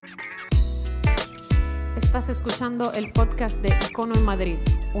Estás escuchando el podcast de Icono en Madrid,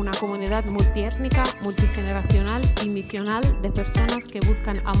 una comunidad multiétnica, multigeneracional y misional de personas que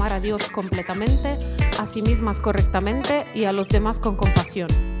buscan amar a Dios completamente, a sí mismas correctamente y a los demás con compasión.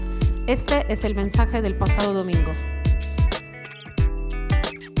 Este es el mensaje del pasado domingo.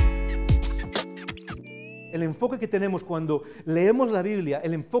 El enfoque que tenemos cuando leemos la Biblia,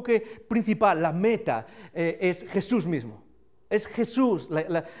 el enfoque principal, la meta, es Jesús mismo. Es Jesús,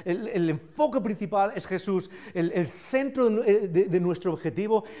 el enfoque principal es Jesús, el centro de nuestro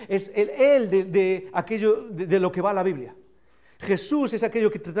objetivo es Él de lo que va la Biblia. Jesús es aquello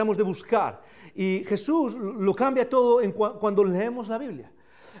que tratamos de buscar y Jesús lo cambia todo cuando leemos la Biblia.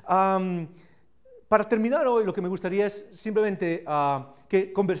 Para terminar hoy, lo que me gustaría es simplemente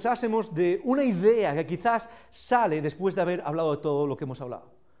que conversásemos de una idea que quizás sale después de haber hablado de todo lo que hemos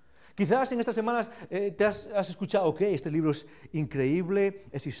hablado. Quizás en estas semanas te has escuchado, ok, este libro es increíble,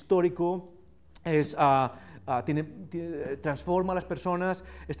 es histórico, transforma a las personas,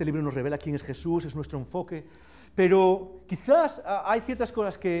 este libro nos revela quién es Jesús, es nuestro enfoque, pero quizás hay ciertas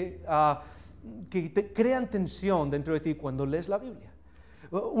cosas que te crean tensión dentro de ti cuando lees la Biblia.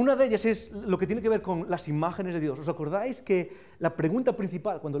 Una de ellas es lo que tiene que ver con las imágenes de Dios. ¿Os acordáis que la pregunta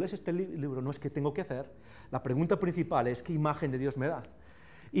principal cuando lees este libro no es qué tengo que hacer? La pregunta principal es qué imagen de Dios me da.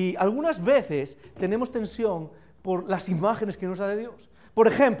 Y algunas veces tenemos tensión por las imágenes que nos da de Dios. Por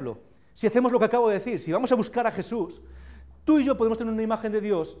ejemplo, si hacemos lo que acabo de decir, si vamos a buscar a Jesús, tú y yo podemos tener una imagen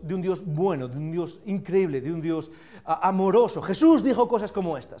de un Dios bueno, de un Dios increíble, de un Dios amoroso. Jesús dijo cosas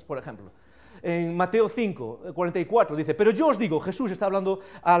como estas, por ejemplo. En Mateo 5, 44 dice, pero yo os digo, Jesús está hablando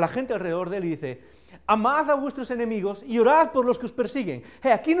a la gente alrededor de él y dice, amad a vuestros enemigos y orad por los que os persiguen.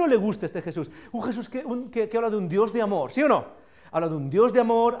 ¿A quién no le gusta este Jesús? Un Jesús que habla de un Dios de amor, ¿sí o no? Habla de un Dios de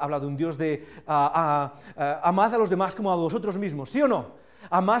amor, habla de un Dios de amad a los demás como a vosotros mismos, ¿sí o no?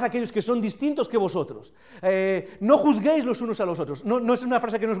 Amad a aquellos que son distintos que vosotros. No juzguéis los unos a los otros. No es una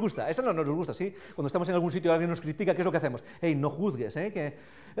frase que nos gusta, esa no nos gusta, ¿sí? Cuando estamos en algún sitio y alguien nos critica, ¿qué es lo que hacemos? Hey, no juzgues,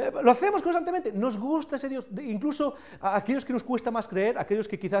 lo hacemos constantemente, nos gusta ese Dios. Incluso a aquellos que nos cuesta más creer, aquellos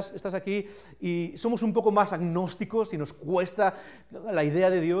que quizás estás aquí y somos un poco más agnósticos y nos cuesta la idea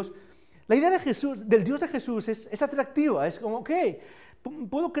de Dios. La idea de Jesús, del Dios de Jesús es atractiva, es como, ok,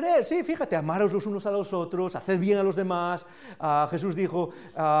 puedo creer, sí, fíjate, amaros los unos a los otros, haced bien a los demás. Jesús dijo,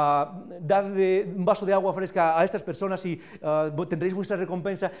 dad un vaso de agua fresca a estas personas y tendréis vuestra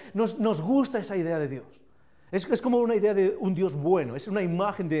recompensa. Nos gusta esa idea de Dios. Es como una idea de un Dios bueno, es una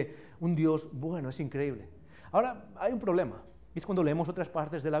imagen de un Dios bueno, es increíble. Ahora, hay un problema, y es cuando leemos otras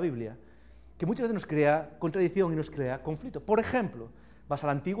partes de la Biblia, que muchas veces nos crea contradicción y nos crea conflicto. Por ejemplo, vas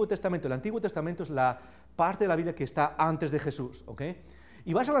al Antiguo Testamento. El Antiguo Testamento es la parte de la Biblia que está antes de Jesús, ¿ok?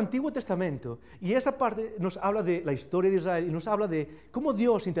 Y vas al Antiguo Testamento y esa parte nos habla de la historia de Israel y nos habla de cómo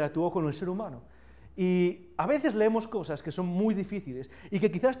Dios interactuó con el ser humano. Y a veces leemos cosas que son muy difíciles y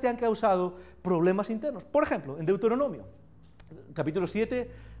que quizás te han causado problemas internos. Por ejemplo, en Deuteronomio, capítulo 7,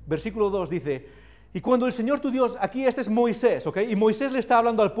 versículo 2 dice, y cuando el Señor tu Dios, aquí este es Moisés, ¿ok? Y Moisés le está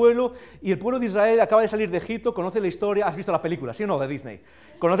hablando al pueblo, y el pueblo de Israel acaba de salir de Egipto, conoce la historia, ¿has visto la película, sí o no, de Disney?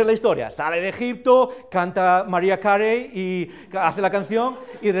 Conoce la historia, sale de Egipto, canta Mariah Carey y hace la canción,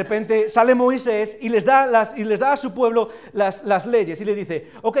 y de repente sale Moisés y les da a su pueblo las leyes, y le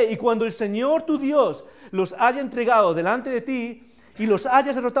dice, ok, y cuando el Señor tu Dios los haya entregado delante de ti, y los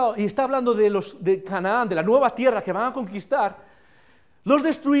hayas derrotado, y está hablando de Canaán, de la nueva tierra que van a conquistar, los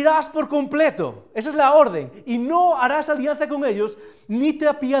destruirás por completo. Esa es la orden. Y no harás alianza con ellos, ni te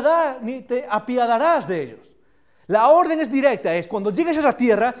apiadarás de ellos. La orden es directa, es cuando llegues a esa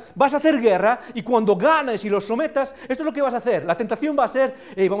tierra, vas a hacer guerra, y cuando ganes y los sometas, esto es lo que vas a hacer. La tentación va a ser,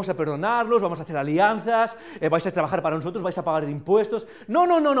 vamos a perdonarlos, vamos a hacer alianzas, vais a trabajar para nosotros, vais a pagar impuestos. No,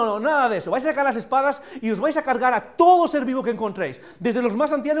 nada de eso. Vais a sacar las espadas y os vais a cargar a todo ser vivo que encontréis, desde los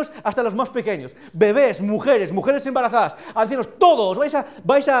más ancianos hasta los más pequeños. Bebés, mujeres embarazadas, ancianos, todos.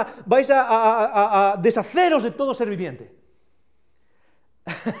 Vais a deshaceros de todo ser viviente.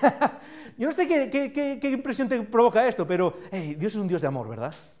 Yo no sé qué impresión te provoca esto, pero Dios es un Dios de amor,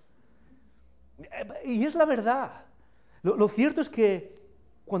 ¿verdad? Y es la verdad. Lo cierto es que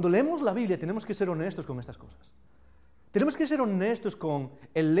cuando leemos la Biblia tenemos que ser honestos con estas cosas. Tenemos que ser honestos con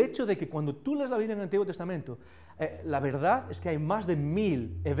el hecho de que cuando tú lees la Biblia en el Antiguo Testamento, la verdad es que hay más de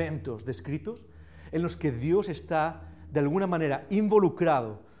 1000 eventos descritos en los que Dios está de alguna manera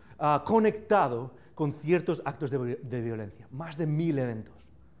involucrado, conectado con ciertos actos de violencia. Más de 1000 eventos.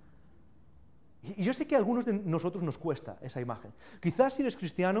 Y yo sé que a algunos de nosotros nos cuesta esa imagen. Quizás si eres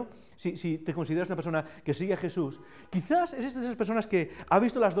cristiano, si te consideras una persona que sigue a Jesús, quizás eres de esas personas que ha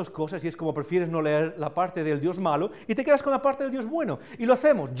visto las dos cosas y es como prefieres no leer la parte del Dios malo y te quedas con la parte del Dios bueno. Y lo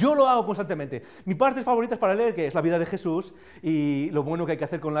hacemos, yo lo hago constantemente. Mi parte favorita es para leer, que es la vida de Jesús y lo bueno que hay que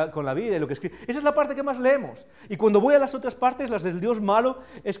hacer con la vida y lo que escribe. Esa es la parte que más leemos. Y cuando voy a las otras partes, las del Dios malo,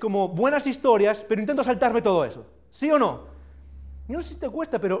 es como buenas historias, pero intento saltarme todo eso. ¿Sí o no? No sé si te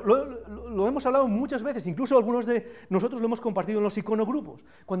cuesta, pero lo hemos hablado muchas veces, incluso algunos de nosotros lo hemos compartido en los iconogrupos.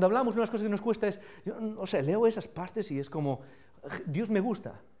 Cuando hablamos, una de las cosas que nos cuesta es, leo esas partes y es como, Dios me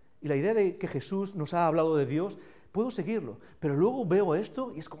gusta. Y la idea de que Jesús nos ha hablado de Dios, puedo seguirlo, pero luego veo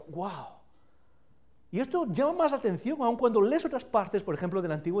esto y es como, wow. Y esto llama más la atención aun cuando lees otras partes, por ejemplo,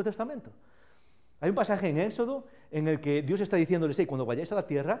 del Antiguo Testamento. Hay un pasaje en Éxodo en el que Dios está diciéndoles, cuando vayáis a la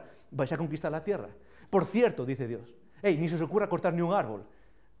tierra, vais a conquistar la tierra. Por cierto, dice Dios, ni se os ocurra cortar ni un árbol,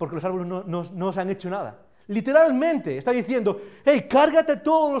 porque los árboles no os han hecho nada. Literalmente está diciendo, cárgate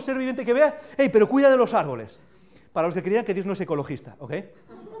todo lo ser viviente que veas, pero cuida de los árboles. Para los que creían que Dios no es ecologista, ¿ok?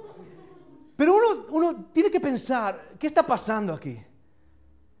 Pero uno tiene que pensar, ¿qué está pasando aquí?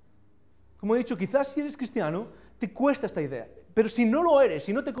 Como he dicho, quizás si eres cristiano, te cuesta esta idea. Pero si no lo eres,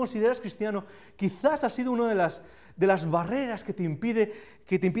 si no te consideras cristiano, quizás ha sido una de las barreras que te impide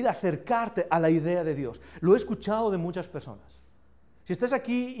acercarte a la idea de Dios. Lo he escuchado de muchas personas. Si estás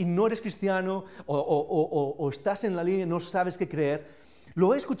aquí y no eres cristiano o estás en la línea y no sabes qué creer,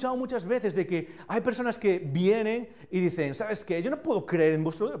 lo he escuchado muchas veces de que hay personas que vienen y dicen, ¿sabes qué? Yo no puedo creer en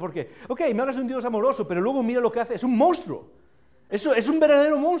vuestro Dios porque, me hablas de un Dios amoroso, pero luego mira lo que hace, es un monstruo. Eso es un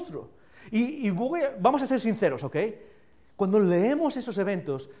verdadero monstruo. Y vamos a ser sinceros, ¿ok? Cuando leemos esos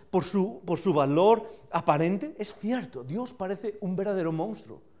eventos por su valor aparente, es cierto, Dios parece un verdadero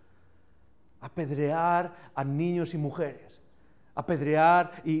monstruo. Apedrear a niños y mujeres,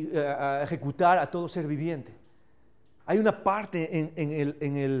 apedrear y a ejecutar a todo ser viviente. Hay una parte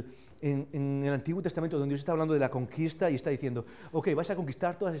en el Antiguo Testamento donde Dios está hablando de la conquista y está diciendo, vais a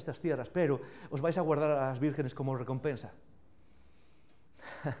conquistar todas estas tierras, pero os vais a guardar a las vírgenes como recompensa.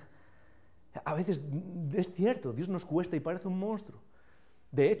 A veces es cierto, Dios nos cuesta y parece un monstruo.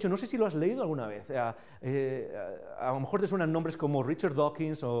 De hecho, no sé si lo has leído alguna vez. A lo mejor te suenan nombres como Richard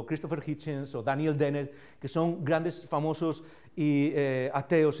Dawkins o Christopher Hitchens o Daniel Dennett, que son grandes, famosos y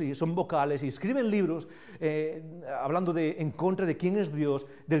ateos y son vocales y escriben libros hablando en contra de quién es Dios,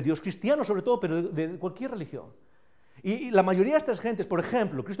 del Dios cristiano sobre todo, pero de cualquier religión. Y la mayoría de estas gentes, por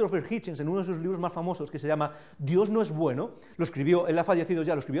ejemplo, Christopher Hitchens, en uno de sus libros más famosos, que se llama Dios no es bueno, lo escribió, él ha fallecido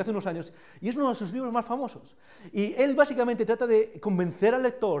ya, lo escribió hace unos años, y es uno de sus libros más famosos. Y él básicamente trata de convencer al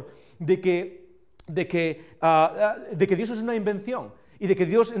lector de que Dios es una invención, y de que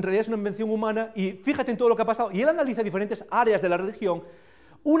Dios en realidad es una invención humana, y fíjate en todo lo que ha pasado. Y él analiza diferentes áreas de la religión.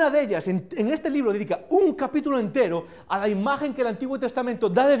 Una de ellas, en este libro, dedica un capítulo entero a la imagen que el Antiguo Testamento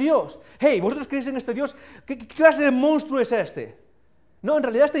da de Dios. ¿Vosotros creéis en este Dios? ¿Qué clase de monstruo es este? No, en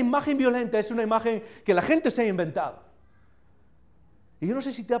realidad esta imagen violenta es una imagen que la gente se ha inventado. Y yo no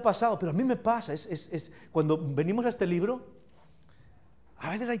sé si te ha pasado, pero a mí me pasa. Cuando venimos a este libro,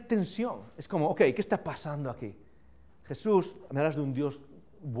 a veces hay tensión. Es como, ¿qué está pasando aquí? Jesús, me hablas de un Dios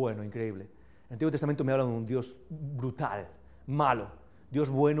bueno, increíble. El Antiguo Testamento me habla de un Dios brutal, malo. Dios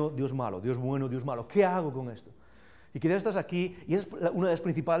bueno, Dios malo, Dios bueno, Dios malo. ¿Qué hago con esto? Y quizás estás aquí y es una de las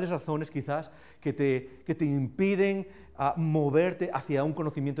principales razones quizás que te impiden moverte hacia un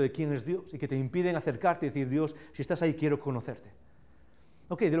conocimiento de quién es Dios y que te impiden acercarte y decir, Dios, si estás ahí quiero conocerte.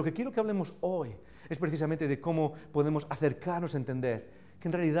 De lo que quiero que hablemos hoy es precisamente de cómo podemos acercarnos a entender que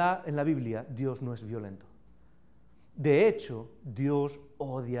en realidad en la Biblia Dios no es violento. De hecho, Dios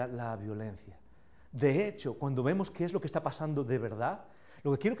odia la violencia. De hecho, cuando vemos qué es lo que está pasando de verdad,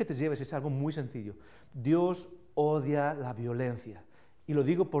 lo que quiero que te lleves es algo muy sencillo. Dios odia la violencia. Y lo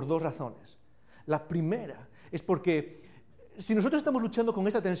digo por dos razones. La primera es porque si nosotros estamos luchando con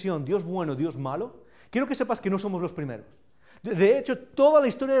esta tensión, Dios bueno, Dios malo, quiero que sepas que no somos los primeros. De hecho, toda la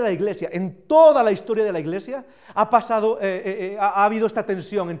historia de la Iglesia, en toda la historia de la Iglesia, ha habido esta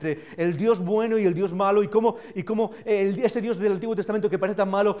tensión entre el Dios bueno y el Dios malo y cómo ese Dios del Antiguo Testamento que parece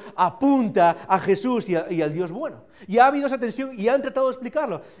tan malo apunta a Jesús y al Dios bueno. Y ha habido esa tensión y han tratado de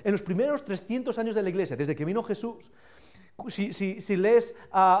explicarlo. En los primeros 300 años de la Iglesia, desde que vino Jesús, si lees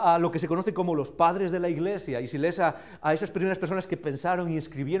a lo que se conoce como los padres de la Iglesia y si lees a esas primeras personas que pensaron y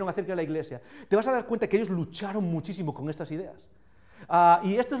escribieron acerca de la Iglesia, te vas a dar cuenta que ellos lucharon muchísimo con estas ideas.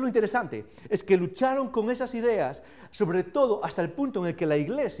 Y esto es lo interesante, es que lucharon con esas ideas, sobre todo hasta el punto en el que la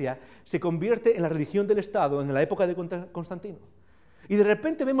Iglesia se convierte en la religión del Estado en la época de Constantino. Y de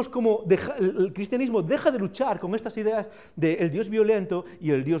repente vemos cómo el cristianismo deja de luchar con estas ideas del Dios violento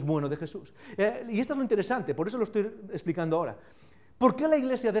y el Dios bueno de Jesús. Y esto es lo interesante, por eso lo estoy explicando ahora. ¿Por qué la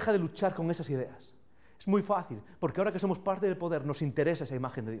Iglesia deja de luchar con esas ideas? Es muy fácil, porque ahora que somos parte del poder nos interesa esa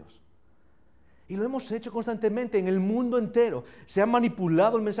imagen de Dios. Y lo hemos hecho constantemente en el mundo entero. Se ha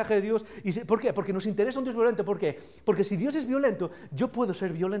manipulado el mensaje de Dios. ¿Por qué? Porque nos interesa un Dios violento. ¿Por qué? Porque si Dios es violento, yo puedo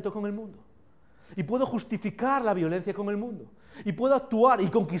ser violento con el mundo. Y puedo justificar la violencia con el mundo. Y puedo actuar y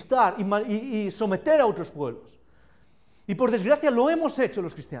conquistar y someter a otros pueblos. Y por desgracia lo hemos hecho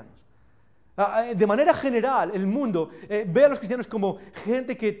los cristianos. De manera general, el mundo ve a los cristianos como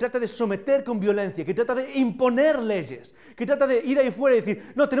gente que trata de someter con violencia, que trata de imponer leyes, que trata de ir ahí fuera y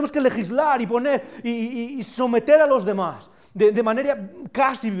decir, no, tenemos que legislar y poner y someter a los demás de manera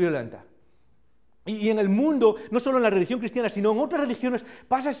casi violenta. Y en el mundo, no solo en la religión cristiana, sino en otras religiones,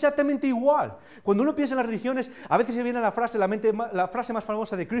 pasa exactamente igual. Cuando uno piensa en las religiones, a veces se viene a la frase, la frase más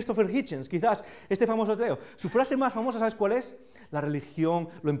famosa de Christopher Hitchens, quizás este famoso ateo. Su frase más famosa, ¿sabes cuál es? La religión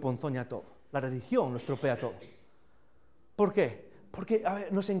lo emponzoña todo. La religión lo estropea todo. ¿Por qué? Porque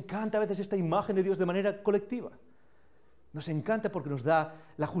nos encanta a veces esta imagen de Dios de manera colectiva. Nos encanta porque nos da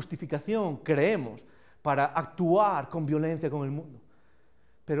la justificación, creemos, para actuar con violencia con el mundo.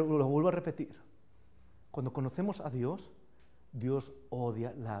 Pero lo vuelvo a repetir. Cuando conocemos a Dios, Dios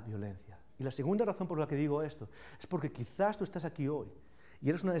odia la violencia. Y la segunda razón por la que digo esto es porque quizás tú estás aquí hoy y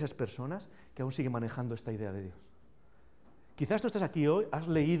eres una de esas personas que aún sigue manejando esta idea de Dios. Quizás tú estás aquí hoy, has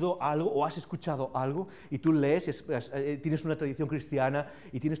leído algo o has escuchado algo y tú lees, tienes una tradición cristiana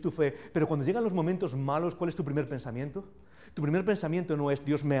y tienes tu fe, pero cuando llegan los momentos malos, ¿cuál es tu primer pensamiento? Tu primer pensamiento no es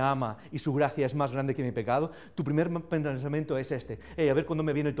Dios me ama y su gracia es más grande que mi pecado. Tu primer pensamiento es a ver cuándo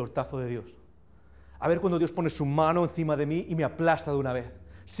me viene el tortazo de Dios. A ver cuando Dios pone su mano encima de mí y me aplasta de una vez.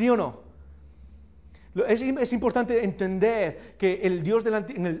 ¿Sí o no? Es importante entender que el Dios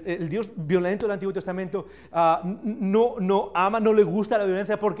violento del Antiguo Testamento no ama, no le gusta la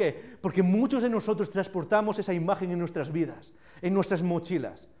violencia. ¿Por qué? Porque muchos de nosotros transportamos esa imagen en nuestras vidas, en nuestras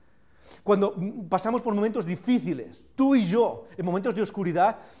mochilas. Cuando pasamos por momentos difíciles, tú y yo, en momentos de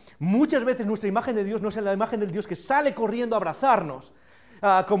oscuridad, muchas veces nuestra imagen de Dios no es la imagen del Dios que sale corriendo a abrazarnos,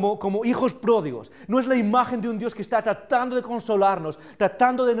 como hijos pródigos. No es la imagen de un Dios que está tratando de consolarnos,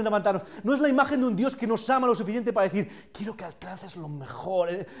 tratando de levantarnos. No es la imagen de un Dios que nos ama lo suficiente para decir, quiero que alcances lo mejor,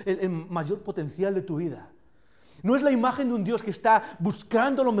 el mayor potencial de tu vida. No es la imagen de un Dios que está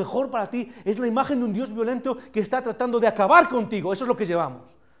buscando lo mejor para ti, es la imagen de un Dios violento que está tratando de acabar contigo. Eso es lo que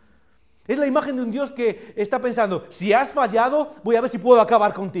llevamos. Es la imagen de un Dios que está pensando, si has fallado, voy a ver si puedo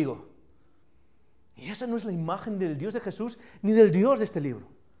acabar contigo. Y esa no es la imagen del Dios de Jesús, ni del Dios de este libro.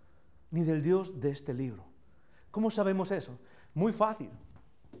 Ni del Dios de este libro. ¿Cómo sabemos eso? Muy fácil.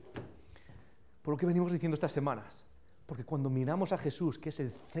 Por lo que venimos diciendo estas semanas. Porque cuando miramos a Jesús, que es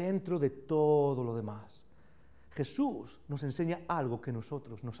el centro de todo lo demás, Jesús nos enseña algo que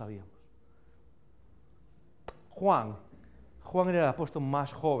nosotros no sabíamos. Juan era el apóstol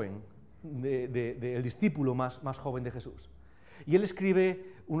más joven, el discípulo más joven de Jesús. Y él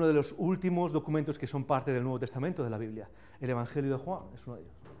escribe uno de los últimos documentos que son parte del Nuevo Testamento de la Biblia. El Evangelio de Juan es uno de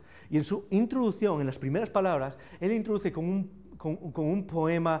ellos. Y en su introducción, en las primeras palabras, él introduce con un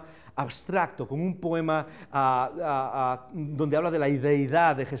poema abstracto, con un poema donde habla de la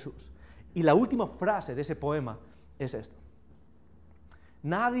deidad de Jesús. Y la última frase de ese poema es esto.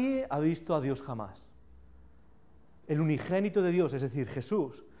 Nadie ha visto a Dios jamás. El unigénito de Dios, es decir,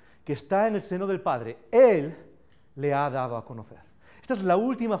 Jesús, que está en el seno del Padre, Él le ha dado a conocer. Esta es la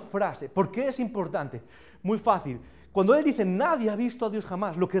última frase. ¿Por qué es importante? Muy fácil. Cuando él dice nadie ha visto a Dios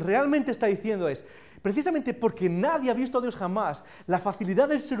jamás, lo que realmente está diciendo es, precisamente porque nadie ha visto a Dios jamás, la facilidad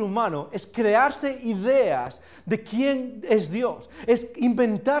del ser humano es crearse ideas de quién es Dios, es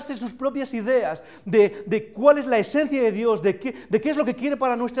inventarse sus propias ideas de cuál es la esencia de Dios, de qué es lo que quiere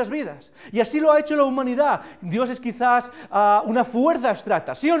para nuestras vidas. Y así lo ha hecho la humanidad. Dios es quizás una fuerza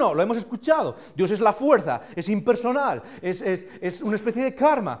abstracta, ¿sí o no? Lo hemos escuchado. Dios es la fuerza, es impersonal, es una especie de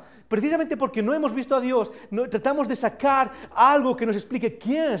karma. Precisamente porque no hemos visto a Dios, tratamos de sacar algo que nos explique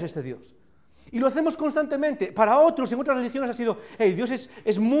quién es este Dios. Y lo hacemos constantemente. Para otros, en otras religiones ha sido, Dios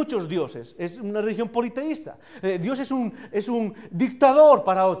es muchos dioses, es una religión politeísta. Dios es un dictador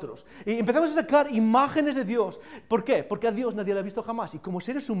para otros. Y empezamos a sacar imágenes de Dios. ¿Por qué? Porque a Dios nadie lo ha visto jamás. Y como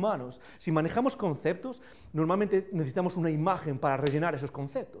seres humanos, si manejamos conceptos, normalmente necesitamos una imagen para rellenar esos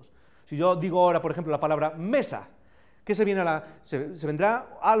conceptos. Si yo digo ahora, por ejemplo, la palabra mesa, ¿qué se viene se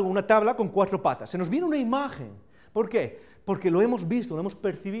vendrá algo, una tabla con 4 patas. Se nos viene una imagen. ¿Por qué? Porque lo hemos visto, lo hemos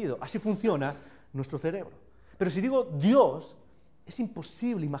percibido. Así funciona nuestro cerebro. Pero si digo Dios, es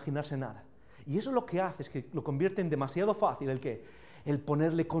imposible imaginarse nada. Y eso lo que hace es que lo convierte en demasiado fácil el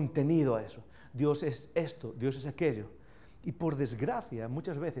ponerle contenido a eso. Dios es esto, Dios es aquello. Y por desgracia,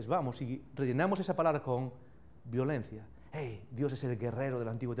 muchas veces vamos y rellenamos esa palabra con violencia. Hey, Dios es el guerrero del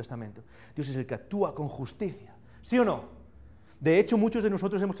Antiguo Testamento. Dios es el que actúa con justicia. ¿Sí o no? De hecho, muchos de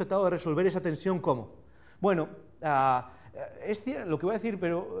nosotros hemos tratado de resolver esa tensión ¿cómo? Bueno, es cierto lo que voy a decir,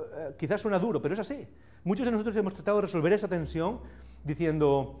 pero quizás suena duro, pero es así. Muchos de nosotros hemos tratado de resolver esa tensión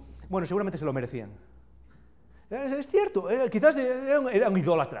diciendo, bueno, seguramente se lo merecían. Es cierto, quizás eran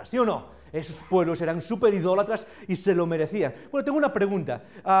idólatras, ¿sí o no? Esos pueblos eran súper idólatras y se lo merecían. Bueno, tengo una pregunta.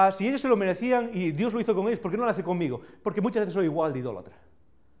 Si ellos se lo merecían y Dios lo hizo con ellos, ¿por qué no lo hace conmigo? Porque muchas veces soy igual de idólatra.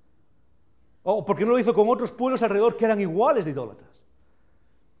 O porque no lo hizo con otros pueblos alrededor que eran iguales de idólatras.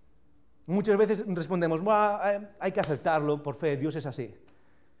 Muchas veces respondemos, hay que aceptarlo por fe, Dios es así.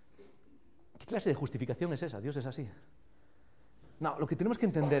 ¿Qué clase de justificación es esa? Dios es así. No, lo que tenemos que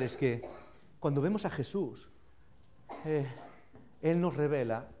entender es que cuando vemos a Jesús, Él nos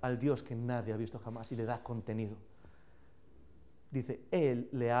revela al Dios que nadie ha visto jamás y le da contenido. Dice, Él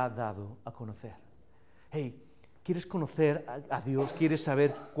le ha dado a conocer. Hey, ¿quieres conocer a Dios? ¿Quieres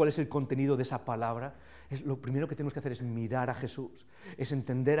saber cuál es el contenido de esa palabra? Lo primero que tenemos que hacer es mirar a Jesús, es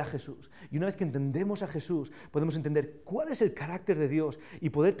entender a Jesús. Y una vez que entendemos a Jesús, podemos entender cuál es el carácter de Dios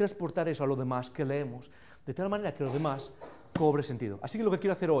y poder transportar eso a lo demás que leemos, de tal manera que lo demás cobre sentido. Así que lo que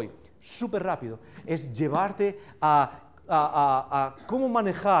quiero hacer hoy, súper rápido, es llevarte a cómo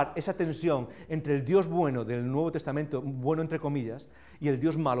manejar esa tensión entre el Dios bueno del Nuevo Testamento, bueno entre comillas, y el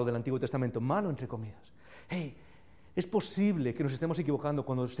Dios malo del Antiguo Testamento, malo entre comillas. Hey, ¿es posible que nos estemos equivocando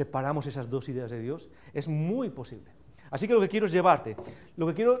cuando separamos esas dos ideas de Dios? Es muy posible. Así que lo que quiero es llevarte. Lo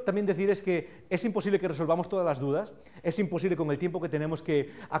que quiero también decir es que es imposible que resolvamos todas las dudas, es imposible con el tiempo que tenemos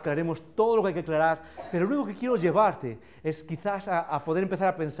que aclaremos todo lo que hay que aclarar, pero lo único que quiero llevarte es quizás a poder empezar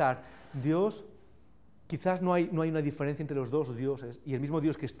a pensar, Dios, quizás no hay una diferencia entre los dos dioses, y el mismo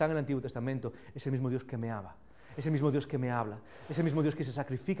Dios que está en el Antiguo Testamento es el mismo Dios que me ama, es el mismo Dios que me habla, es el mismo Dios que se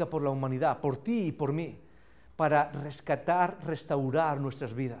sacrifica por la humanidad, por ti y por mí, para rescatar, restaurar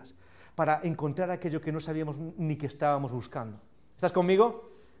nuestras vidas, para encontrar aquello que no sabíamos ni que estábamos buscando. ¿Estás conmigo?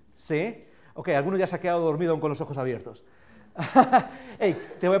 ¿Sí? Ok, algunos ya se ha quedado dormido con los ojos abiertos. Hey,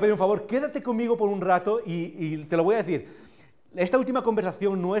 te voy a pedir un favor, quédate conmigo por un rato y te lo voy a decir. Esta última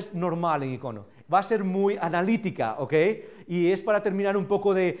conversación no es normal en Icono, va a ser muy analítica, ¿ok? Y es para terminar un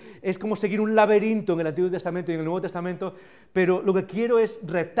poco es como seguir un laberinto en el Antiguo Testamento y en el Nuevo Testamento, pero lo que quiero es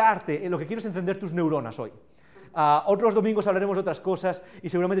retarte, lo que quiero es encender tus neuronas hoy. Otros domingos hablaremos de otras cosas y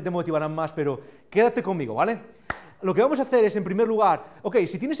seguramente te motivarán más, pero quédate conmigo, ¿vale? Lo que vamos a hacer es, en primer lugar, ok,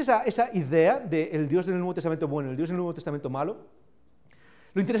 si tienes esa idea del Dios del Nuevo Testamento bueno y el Dios del Nuevo Testamento malo,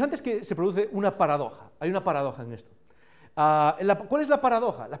 lo interesante es que se produce una paradoja, hay una paradoja en esto. ¿Cuál es la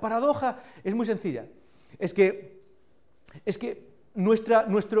paradoja? La paradoja es muy sencilla, es que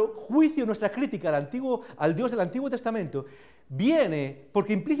nuestro juicio, nuestra crítica al Dios del Antiguo Testamento viene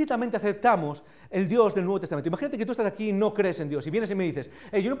porque implícitamente aceptamos el Dios del Nuevo Testamento. Imagínate que tú estás aquí y no crees en Dios y vienes y me dices,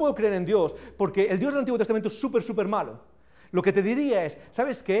 hey, yo no puedo creer en Dios porque el Dios del Antiguo Testamento es súper malo. Lo que te diría es,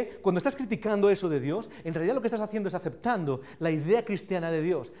 ¿sabes qué? Cuando estás criticando eso de Dios, en realidad lo que estás haciendo es aceptando la idea cristiana de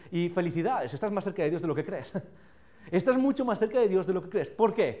Dios. Y felicidades, estás más cerca de Dios de lo que crees. Estás mucho más cerca de Dios de lo que crees.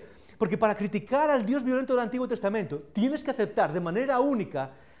 ¿Por qué? Porque para criticar al Dios violento del Antiguo Testamento, tienes que aceptar de manera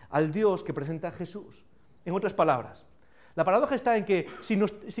única al Dios que presenta a Jesús. En otras palabras, la paradoja está en que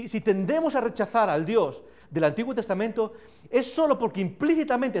si tendemos a rechazar al Dios del Antiguo Testamento, es solo porque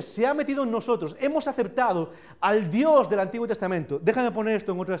implícitamente se ha metido en nosotros, hemos aceptado al Dios del Antiguo Testamento. Déjame poner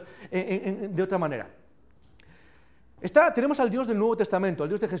esto de otra manera. Tenemos al Dios del Nuevo Testamento, al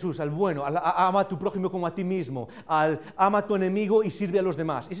Dios de Jesús, al bueno, ama a tu prójimo como a ti mismo, ama a tu enemigo y sirve a los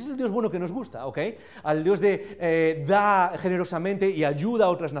demás. Ese es el Dios bueno que nos gusta, ¿ok? Al Dios da generosamente y ayuda a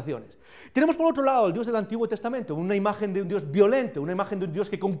otras naciones. Tenemos por otro lado al Dios del Antiguo Testamento, una imagen de un Dios violento, una imagen de un Dios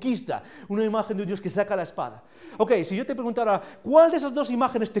que conquista, una imagen de un Dios que saca la espada. Ok, si yo te preguntara, ¿cuál de esas dos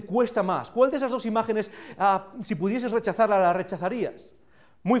imágenes te cuesta más? ¿Cuál de esas dos imágenes, si pudieses rechazarla, la rechazarías?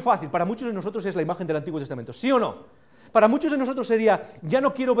 Muy fácil, para muchos de nosotros es la imagen del Antiguo Testamento, ¿sí o no? Para muchos de nosotros sería, ya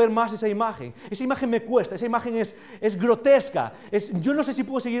no quiero ver más esa imagen me cuesta, esa imagen es grotesca, yo no sé si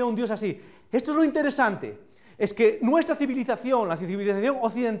puedo seguir a un Dios así. Esto es lo interesante, es que nuestra civilización, la civilización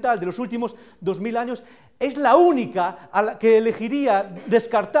occidental de los últimos 2000 años, es la única a la que elegiría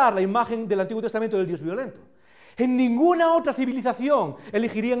descartar la imagen del Antiguo Testamento del Dios violento. En ninguna otra civilización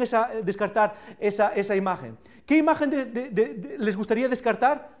elegirían descartar esa imagen. ¿Qué imagen les gustaría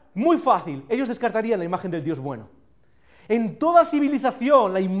descartar? Muy fácil, ellos descartarían la imagen del Dios bueno. En toda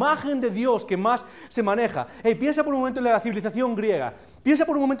civilización, la imagen de Dios que más se maneja. Piensa por un momento en la civilización griega, piensa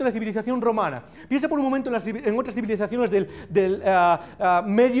por un momento en la civilización romana, piensa por un momento en otras civilizaciones del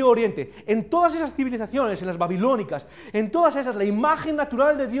Medio Oriente. En todas esas civilizaciones, en las babilónicas, en todas esas, la imagen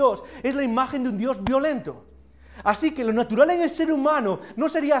natural de Dios es la imagen de un Dios violento. Así que lo natural en el ser humano no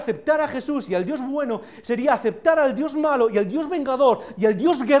sería aceptar a Jesús y al Dios bueno, sería aceptar al Dios malo y al Dios vengador y al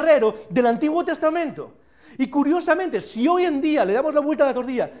Dios guerrero del Antiguo Testamento. Y curiosamente, si hoy en día le damos la vuelta a la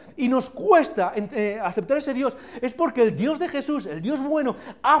tortilla y nos cuesta aceptar ese Dios, es porque el Dios de Jesús, el Dios bueno,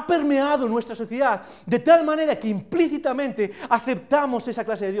 ha permeado nuestra sociedad de tal manera que implícitamente aceptamos esa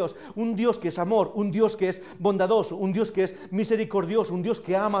clase de Dios. Un Dios que es amor, un Dios que es bondadoso, un Dios que es misericordioso, un Dios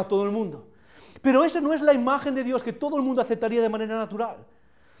que ama a todo el mundo. Pero esa no es la imagen de Dios que todo el mundo aceptaría de manera natural.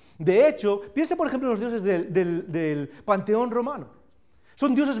 De hecho, piensa por ejemplo en los dioses del panteón romano.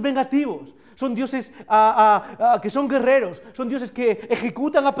 Son dioses vengativos, son dioses que son guerreros, son dioses que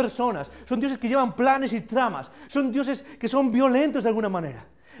ejecutan a personas, son dioses que llevan planes y tramas, son dioses que son violentos de alguna manera.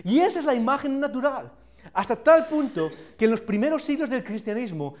 Y esa es la imagen natural. Hasta tal punto que en los primeros siglos del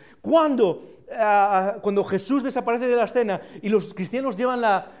cristianismo, cuando Jesús desaparece de la escena y los cristianos llevan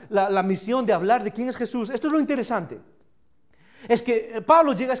la misión de hablar de quién es Jesús, esto es lo interesante. Es que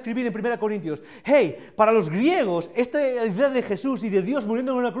Pablo llega a escribir en 1 Corintios, para los griegos, esta idea de Jesús y de Dios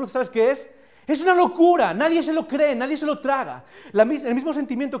muriendo en una cruz, ¿sabes qué es? Es una locura, nadie se lo cree, nadie se lo traga. El mismo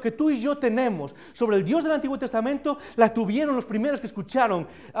sentimiento que tú y yo tenemos sobre el Dios del Antiguo Testamento, la tuvieron los primeros que escucharon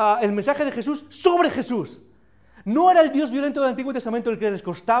el mensaje de Jesús sobre Jesús. No era el Dios violento del Antiguo Testamento el que les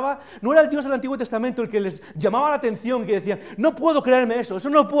costaba, no era el Dios del Antiguo Testamento el que les llamaba la atención, que decían, no puedo creerme eso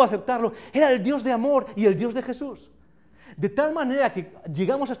no puedo aceptarlo. Era el Dios de amor y el Dios de Jesús. De tal manera que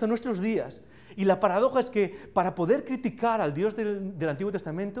llegamos hasta nuestros días. Y la paradoja es que para poder criticar al Dios del Antiguo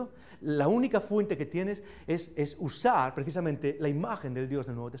Testamento, la única fuente que tienes es usar precisamente la imagen del Dios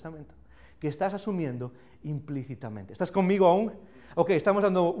del Nuevo Testamento, que estás asumiendo implícitamente. ¿Estás conmigo aún? Ok, estamos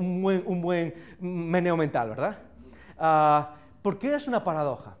dando un buen meneo mental, ¿verdad? ¿Por qué es una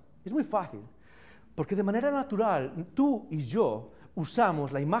paradoja? Es muy fácil. Porque de manera natural, tú y yo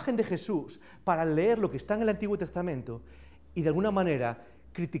usamos la imagen de Jesús para leer lo que está en el Antiguo Testamento y de alguna manera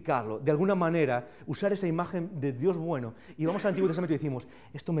criticarlo, de alguna manera usar esa imagen de Dios bueno, y vamos al Antiguo Testamento y decimos,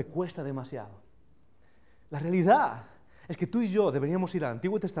 esto me cuesta demasiado. La realidad es que tú y yo deberíamos ir al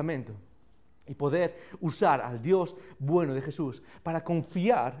Antiguo Testamento y poder usar al Dios bueno de Jesús para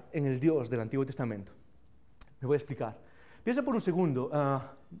confiar en el Dios del Antiguo Testamento. Me voy a explicar. Piensa por un segundo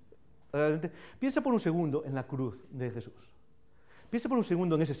en la cruz de Jesús. Piensa por un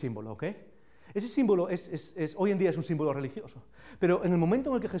segundo en ese símbolo, ¿ok? Ese símbolo hoy en día es un símbolo religioso, pero en el momento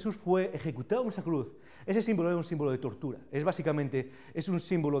en el que Jesús fue ejecutado en esa cruz, ese símbolo era un símbolo de tortura. Es un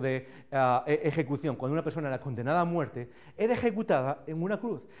símbolo de ejecución. Cuando una persona era condenada a muerte, era ejecutada en una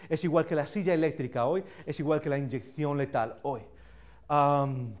cruz. Es igual que la silla eléctrica hoy, es igual que la inyección letal hoy.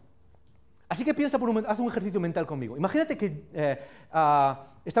 Así que piensa por un momento, haz un ejercicio mental conmigo. Imagínate que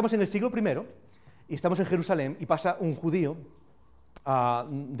estamos en el siglo I y estamos en Jerusalén y pasa un judío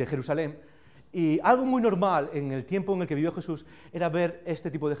de Jerusalén. Y algo muy normal en el tiempo en el que vivió Jesús era ver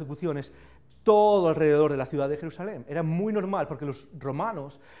este tipo de ejecuciones todo alrededor de la ciudad de Jerusalén. Era muy normal porque los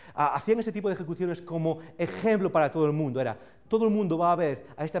romanos hacían ese tipo de ejecuciones como ejemplo para todo el mundo. Era, todo el mundo va a ver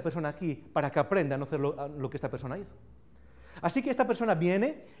a esta persona aquí para que aprenda a no hacer lo que esta persona hizo. Así que esta persona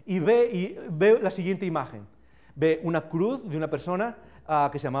viene y ve la siguiente imagen. Ve una cruz de una persona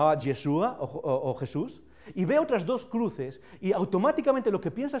que se llamaba Yeshua o Jesús, y ve otras dos cruces, y automáticamente lo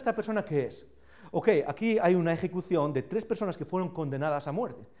que piensa esta persona que es, aquí hay una ejecución de 3 personas que fueron condenadas a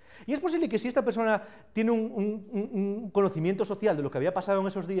muerte. Y es posible que si esta persona tiene un conocimiento social de lo que había pasado en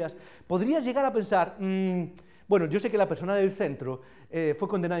esos días, podría llegar a pensar, bueno, yo sé que la persona del centro fue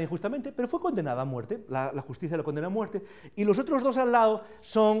condenada injustamente, pero fue condenada a muerte, la justicia lo condena a muerte, y los otros 2 al lado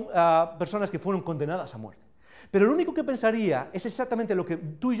son personas que fueron condenadas a muerte. Pero lo único que pensaría es exactamente lo que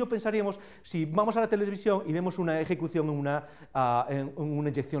tú y yo pensaríamos si vamos a la televisión y vemos una ejecución en una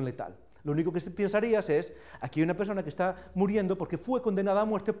inyección letal. Lo único que pensarías es, aquí hay una persona que está muriendo porque fue condenada a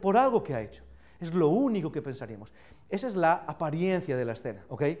muerte por algo que ha hecho. Es lo único que pensaríamos. Esa es la apariencia de la escena,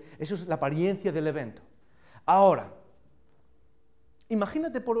 ¿ok? Esa es la apariencia del evento. Ahora,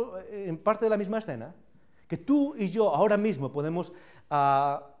 imagínate en parte de la misma escena que tú y yo ahora mismo podemos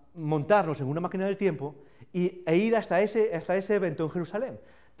montarnos en una máquina del tiempo e ir hasta ese evento en Jerusalén.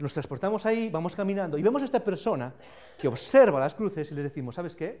 Nos transportamos ahí, vamos caminando y vemos a esta persona que observa las cruces y les decimos,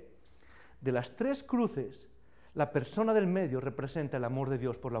 ¿sabes qué? De las 3 cruces, la persona del medio representa el amor de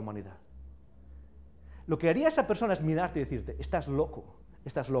Dios por la humanidad. Lo que haría esa persona es mirarte y decirte, estás loco,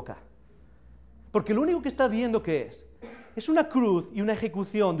 estás loca. Porque lo único que está viendo que es una cruz y una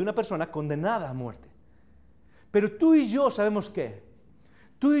ejecución de una persona condenada a muerte. Pero tú y yo sabemos qué.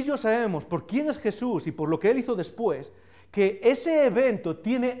 Tú y yo sabemos por quién es Jesús y por lo que Él hizo después, que ese evento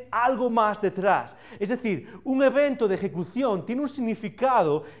tiene algo más detrás. Es decir, un evento de ejecución tiene un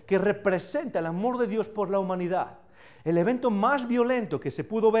significado que representa el amor de Dios por la humanidad. El evento más violento que se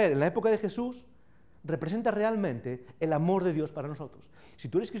pudo ver en la época de Jesús representa realmente el amor de Dios para nosotros. Si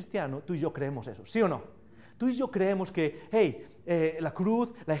tú eres cristiano, tú y yo creemos eso, ¿sí o no? Tú y yo creemos que, la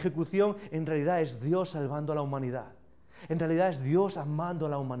cruz, la ejecución, en realidad es Dios salvando a la humanidad. En realidad es Dios amando a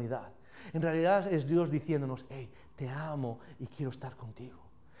la humanidad. En realidad es Dios diciéndonos, te amo y quiero estar contigo.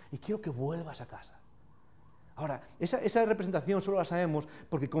 Y quiero que vuelvas a casa. Ahora, esa representación solo la sabemos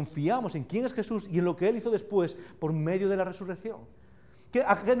porque confiamos en quién es Jesús y en lo que Él hizo después por medio de la resurrección.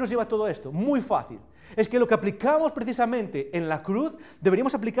 ¿A qué nos lleva todo esto? Muy fácil. Es que lo que aplicamos precisamente en la cruz,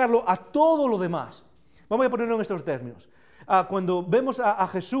 deberíamos aplicarlo a todo lo demás. Vamos a ponerlo en estos términos. Cuando vemos a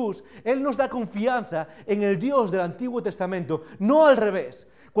Jesús, Él nos da confianza en el Dios del Antiguo Testamento, no al revés.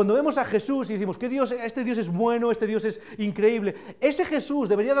 Cuando vemos a Jesús y decimos que este Dios es bueno, este Dios es increíble, ese Jesús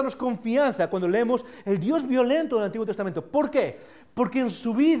debería darnos confianza cuando leemos el Dios violento del Antiguo Testamento. ¿Por qué? Porque en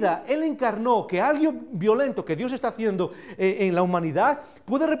su vida Él encarnó que algo violento que Dios está haciendo en la humanidad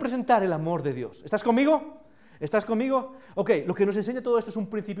puede representar el amor de Dios. ¿Estás conmigo? ¿Estás conmigo? Ok, lo que nos enseña todo esto es un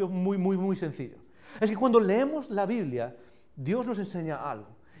principio muy, muy, muy sencillo. Es que cuando leemos la Biblia, Dios nos enseña algo,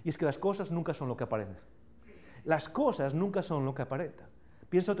 y es que las cosas nunca son lo que aparentan. Las cosas nunca son lo que aparentan.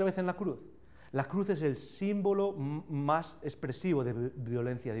 Piensa otra vez en la cruz. La cruz es el símbolo más expresivo de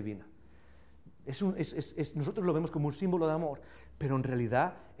violencia divina. Nosotros lo vemos como un símbolo de amor, pero en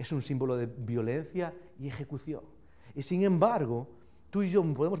realidad es un símbolo de violencia y ejecución. Y sin embargo, tú y yo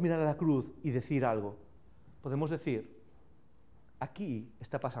podemos mirar a la cruz y decir algo. Podemos decir, aquí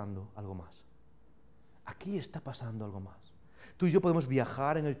está pasando algo más. Aquí está pasando algo más. Tú y yo podemos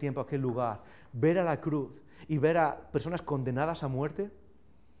viajar en el tiempo a aquel lugar, ver a la cruz y ver a personas condenadas a muerte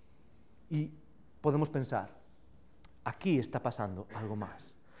y podemos pensar, aquí está pasando algo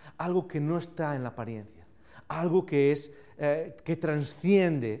más, algo que no está en la apariencia, algo que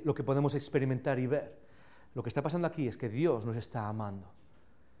trasciende lo que podemos experimentar y ver. Lo que está pasando aquí es que Dios nos está amando.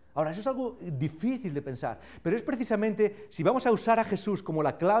 Ahora, eso es algo difícil de pensar, pero es precisamente, si vamos a usar a Jesús como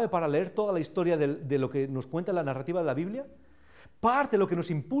la clave para leer toda la historia de lo que nos cuenta la narrativa de la Biblia, parte de lo que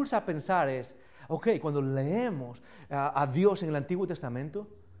nos impulsa a pensar es, cuando leemos a Dios en el Antiguo Testamento,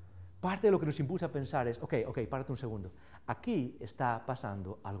 parte de lo que nos impulsa a pensar es, párate un segundo, aquí está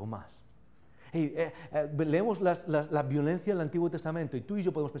pasando algo más. Leemos la violencia del Antiguo Testamento y tú y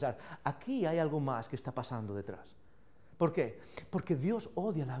yo podemos pensar, aquí hay algo más que está pasando detrás. ¿Por qué? Porque Dios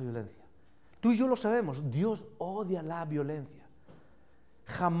odia la violencia. Tú y yo lo sabemos, Dios odia la violencia.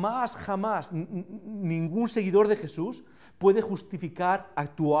 Jamás ningún seguidor de Jesús puede justificar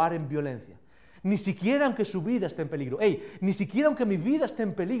actuar en violencia. Ni siquiera aunque su vida esté en peligro. Ni siquiera aunque mi vida esté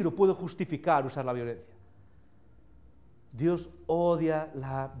en peligro puedo justificar usar la violencia. Dios odia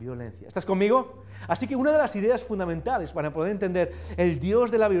la violencia. ¿Estás conmigo? Así que una de las ideas fundamentales para poder entender el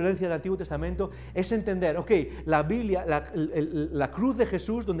Dios de la violencia del Antiguo Testamento es entender, la Biblia, la cruz de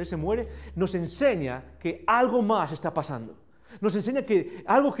Jesús donde se muere, nos enseña que algo más está pasando. Nos enseña que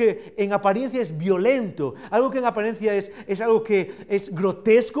algo que en apariencia es violento, algo que en apariencia es algo que es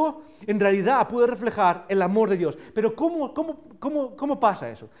grotesco, en realidad puede reflejar el amor de Dios. Pero ¿cómo pasa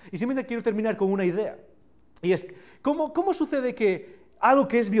eso? Y simplemente quiero terminar con una idea. Y es, ¿cómo sucede que algo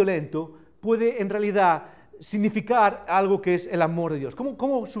que es violento puede en realidad significar algo que es el amor de Dios?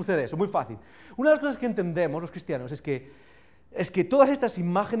 ¿Cómo sucede eso? Muy fácil. Una de las cosas que entendemos los cristianos es que todas estas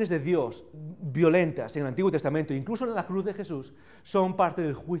imágenes de Dios violentas en el Antiguo Testamento, incluso en la cruz de Jesús, son parte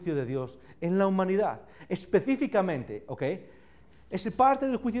del juicio de Dios en la humanidad. Específicamente, es parte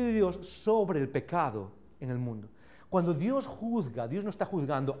del juicio de Dios sobre el pecado en el mundo. Cuando Dios juzga, Dios no está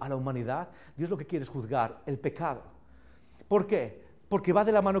juzgando a la humanidad, Dios lo que quiere es juzgar el pecado. ¿Por qué? Porque va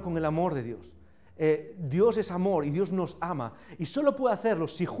de la mano con el amor de Dios. Dios es amor y Dios nos ama y solo puede hacerlo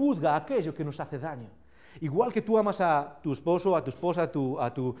si juzga aquello que nos hace daño. Igual que tú amas a tu esposo, a tu esposa, a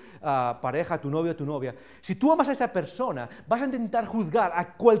tu pareja, a tu novio, a tu novia, si tú amas a esa persona, vas a intentar juzgar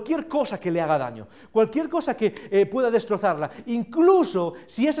a cualquier cosa que le haga daño, cualquier cosa que pueda destrozarla, incluso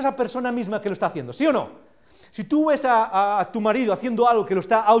si es esa persona misma que lo está haciendo, ¿sí o no? Si tú ves a tu marido haciendo algo que lo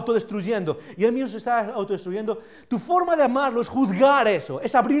está autodestruyendo y él mismo se está autodestruyendo, tu forma de amarlo es juzgar eso,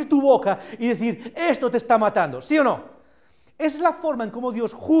 es abrir tu boca y decir, esto te está matando, ¿sí o no? Esa es la forma en cómo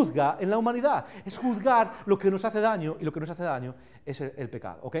Dios juzga en la humanidad, es juzgar lo que nos hace daño y lo que nos hace daño es el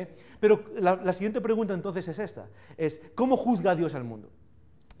pecado, Pero la siguiente pregunta entonces es esta, es ¿cómo juzga Dios al mundo?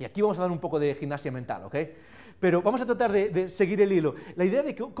 Y aquí vamos a dar un poco de gimnasia mental, ¿ok? Pero vamos a tratar de seguir el hilo. La idea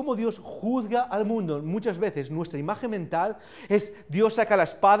de cómo Dios juzga al mundo, muchas veces nuestra imagen mental es Dios saca la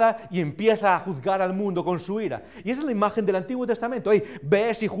espada y empieza a juzgar al mundo con su ira. Y esa es la imagen del Antiguo Testamento. Hey,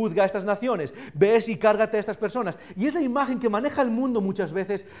 ves y juzga a estas naciones, ves y cárgate a estas personas. Y es la imagen que maneja el mundo muchas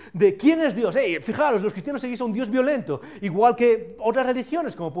veces de quién es Dios. Hey, fijaros, los cristianos seguís a un Dios violento, igual que otras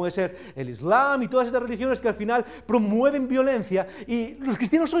religiones, como puede ser el Islam y todas estas religiones que al final promueven violencia. Y los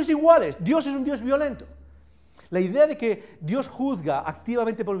cristianos sois iguales, Dios es un Dios violento. La idea de que Dios juzga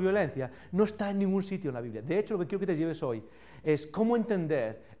activamente por violencia no está en ningún sitio en la Biblia. De hecho, lo que quiero que te lleves hoy es cómo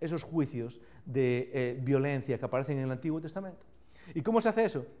entender esos juicios de violencia que aparecen en el Antiguo Testamento. ¿Y cómo se hace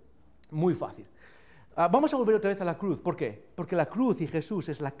eso? Muy fácil. Vamos a volver otra vez a la cruz. ¿Por qué? Porque la cruz y Jesús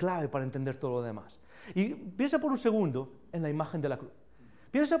es la clave para entender todo lo demás. Y piensa por un segundo en la imagen de la cruz.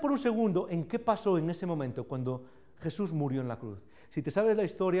 Piensa por un segundo en qué pasó en ese momento cuando Jesús murió en la cruz. Si te sabes la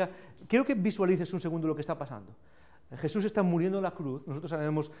historia, quiero que visualices un segundo lo que está pasando. Jesús está muriendo en la cruz, nosotros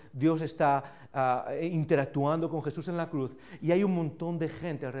sabemos Dios está interactuando con Jesús en la cruz y hay un montón de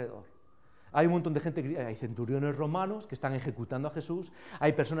gente alrededor. Hay un montón de gente, hay centuriones romanos que están ejecutando a Jesús,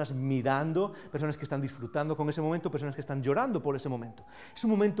 hay personas mirando, personas que están disfrutando con ese momento, personas que están llorando por ese momento. Es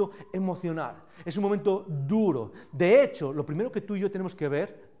un momento emocional, es un momento duro. De hecho, lo primero que tú y yo tenemos que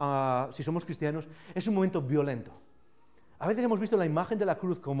ver, si somos cristianos, es un momento violento. A veces hemos visto la imagen de la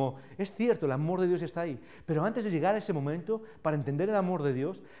cruz como, es cierto, el amor de Dios está ahí, pero antes de llegar a ese momento, para entender el amor de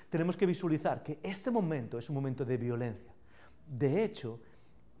Dios, tenemos que visualizar que este momento es un momento de violencia. De hecho,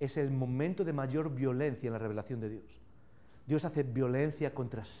 es el momento de mayor violencia en la revelación de Dios. Dios hace violencia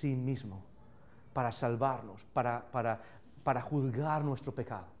contra sí mismo para salvarnos, para juzgar nuestro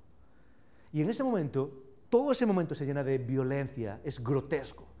pecado. Y en ese momento, todo ese momento se llena de violencia, es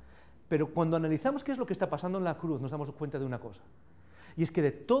grotesco. Pero cuando analizamos qué es lo que está pasando en la cruz, nos damos cuenta de una cosa. Y es que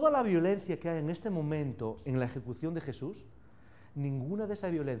de toda la violencia que hay en este momento en la ejecución de Jesús, ninguna de esa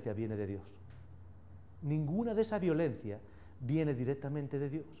violencia viene de Dios. Ninguna de esa violencia viene directamente de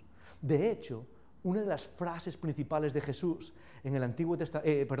Dios. De hecho, una de las frases principales de Jesús en el Antiguo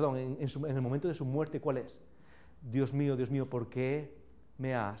Testamento, en el momento de su muerte, ¿cuál es? Dios mío, ¿por qué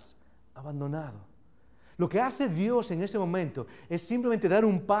me has abandonado? Lo que hace Dios en ese momento es simplemente dar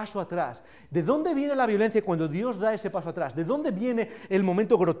un paso atrás. ¿De dónde viene la violencia cuando Dios da ese paso atrás? ¿De dónde viene el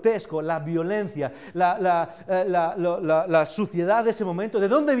momento grotesco, la violencia, la suciedad de ese momento? ¿De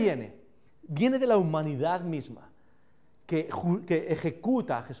dónde viene? Viene de la humanidad misma que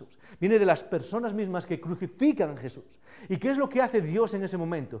ejecuta a Jesús. Viene de las personas mismas que crucifican a Jesús. ¿Y qué es lo que hace Dios en ese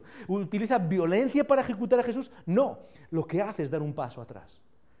momento? ¿Utiliza violencia para ejecutar a Jesús? No, lo que hace es dar un paso atrás.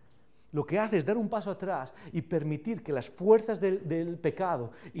 Lo que hace es dar un paso atrás y permitir que las fuerzas del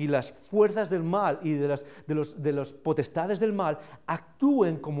pecado y las fuerzas del mal y de los potestades del mal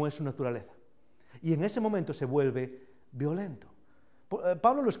actúen como es su naturaleza. Y en ese momento se vuelve violento.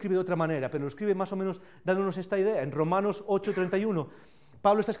 Pablo lo escribe de otra manera, pero lo escribe más o menos dándonos esta idea. En Romanos 8:31,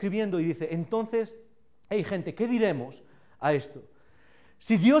 Pablo está escribiendo y dice, entonces, hey gente, ¿qué diremos a esto?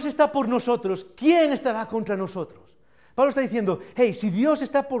 Si Dios está por nosotros, ¿quién estará contra nosotros? Pablo está diciendo, hey, si Dios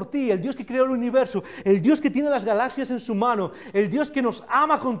está por ti, el Dios que creó el universo, el Dios que tiene las galaxias en su mano, el Dios que nos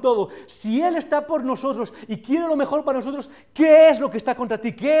ama con todo, si Él está por nosotros y quiere lo mejor para nosotros, ¿qué es lo que está contra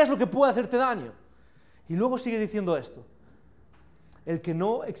ti? ¿Qué es lo que puede hacerte daño? Y luego sigue diciendo esto, el que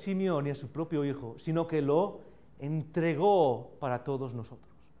no eximió ni a su propio Hijo, sino que lo entregó para todos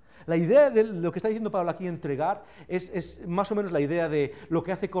nosotros. La idea de lo que está diciendo Pablo aquí, entregar, es más o menos la idea de lo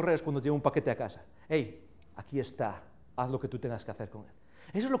que hace Correos cuando lleva un paquete a casa. Hey, aquí está. Haz lo que tú tengas que hacer con él.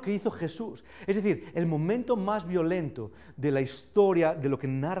 Eso es lo que hizo Jesús. Es decir, el momento más violento de la historia, de lo que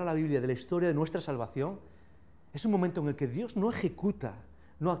narra la Biblia, de la historia de nuestra salvación, es un momento en el que Dios no ejecuta,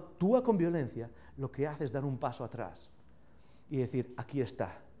 no actúa con violencia, lo que hace es dar un paso atrás y decir, aquí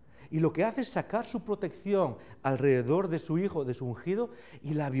está. Y lo que hace es sacar su protección alrededor de su Hijo, de su ungido,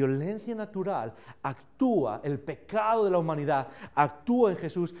 y la violencia natural actúa, el pecado de la humanidad actúa en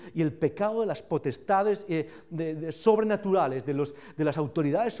Jesús, y el pecado de las potestades sobrenaturales, de las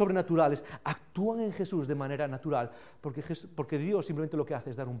autoridades sobrenaturales, actúan en Jesús de manera natural, porque Dios simplemente lo que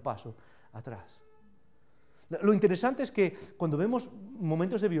hace es dar un paso atrás. Lo interesante es que cuando vemos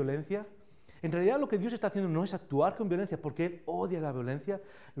momentos de violencia, en realidad lo que Dios está haciendo no es actuar con violencia porque Él odia la violencia,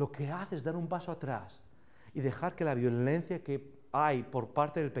 lo que hace es dar un paso atrás y dejar que la violencia que hay por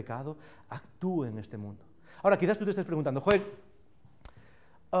parte del pecado actúe en este mundo. Ahora, quizás tú te estés preguntando, Joel,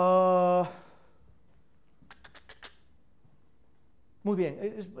 muy bien,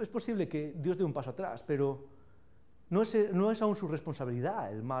 es posible que Dios dé un paso atrás, pero no es aún su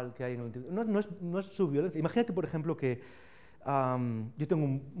responsabilidad el mal que hay en el interior, no es su violencia. Imagínate, por ejemplo, que yo tengo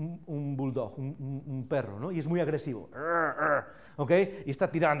un bulldog, un perro, ¿no? Y es muy agresivo, ¿ok? Y está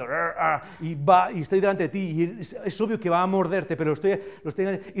tirando, y estoy delante de ti, y es obvio que va a morderte, pero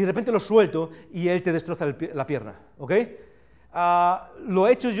y de repente lo suelto y él te destroza la pierna, ¿ok? ¿Lo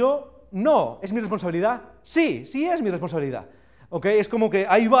he hecho yo? No. ¿Es mi responsabilidad? Sí es mi responsabilidad, ¿ok? Es como que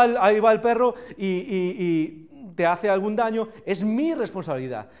ahí va el perro y te hace algún daño, es mi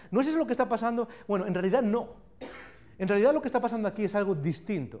responsabilidad. ¿No es eso lo que está pasando? Bueno, en realidad no. En realidad lo que está pasando aquí es algo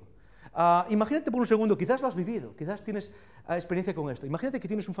distinto. Imagínate por un segundo, quizás lo has vivido, quizás tienes experiencia con esto. Imagínate que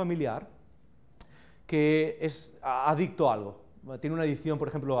tienes un familiar que es adicto a algo. Tiene una adicción, por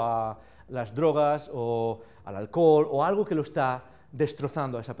ejemplo, a las drogas o al alcohol o algo que lo está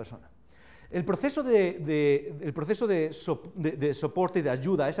destrozando a esa persona. El proceso de soporte y de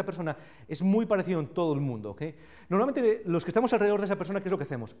ayuda a esa persona es muy parecido en todo el mundo, ¿ok? Normalmente los que estamos alrededor de esa persona, ¿qué es lo que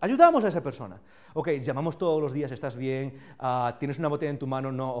hacemos? Ayudamos a esa persona. Ok, llamamos todos los días, ¿estás bien? ¿Tienes una botella en tu mano?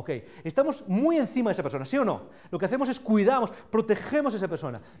 No, ok. Estamos muy encima de esa persona, ¿sí o no? Lo que hacemos es cuidamos, protegemos a esa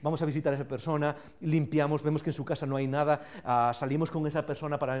persona. Vamos a visitar a esa persona, limpiamos, vemos que en su casa no hay nada, salimos con esa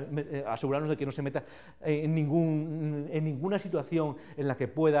persona para asegurarnos de que no se meta en ninguna situación en la que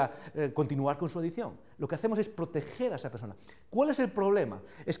pueda continuar con su adicción. Lo que hacemos es proteger a esa persona. ¿Cuál es el problema?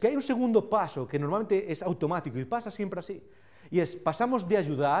 Es que hay un segundo paso que normalmente es automático y pasa siempre así. Y es, pasamos de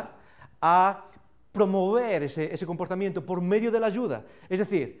ayudar a promover ese comportamiento por medio de la ayuda. Es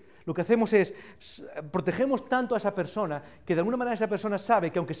decir, lo que hacemos es, protegemos tanto a esa persona que de alguna manera esa persona sabe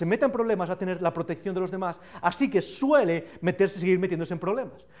que aunque se meta en problemas va a tener la protección de los demás, así que suele seguir metiéndose en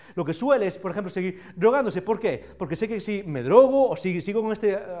problemas. Lo que suele es, por ejemplo, seguir drogándose. ¿Por qué? Porque sé que si me drogo o sigo con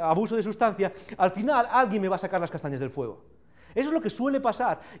este abuso de sustancia, al final alguien me va a sacar las castañas del fuego. Eso es lo que suele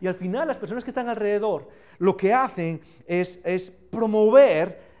pasar. Y al final las personas que están alrededor lo que hacen es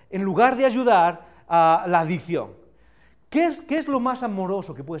promover, en lugar de ayudar, a la adicción. ¿Qué es lo más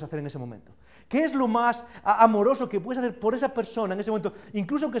amoroso que puedes hacer en ese momento? ¿Qué es lo más amoroso que puedes hacer por esa persona en ese momento?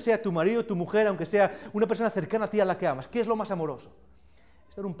 Incluso aunque sea tu marido, tu mujer, aunque sea una persona cercana a ti a la que amas. ¿Qué es lo más amoroso?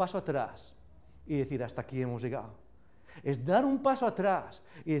 Es dar un paso atrás y decir, hasta aquí hemos llegado. Es dar un paso atrás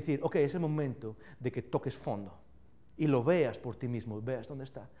y decir, ok, es el momento de que toques fondo y lo veas por ti mismo, veas dónde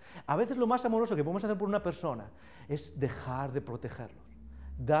está. A veces lo más amoroso que podemos hacer por una persona es dejar de protegerlos,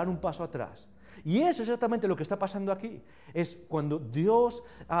 dar un paso atrás. Y eso es exactamente lo que está pasando aquí. Es cuando Dios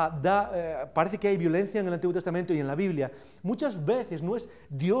parece que hay violencia en el Antiguo Testamento y en la Biblia, muchas veces no es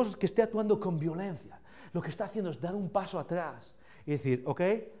Dios que esté actuando con violencia. Lo que está haciendo es dar un paso atrás y decir, ok,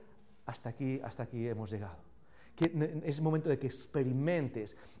 hasta aquí hemos llegado. Es momento de que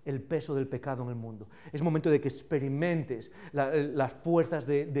experimentes el peso del pecado en el mundo. Es momento de que experimentes las fuerzas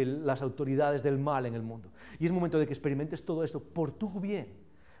de las autoridades del mal en el mundo. Y es momento de que experimentes todo esto por tu bien.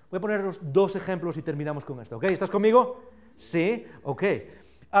 Voy a poneros dos ejemplos y terminamos con esto, ¿ok? ¿Estás conmigo? Sí, ok.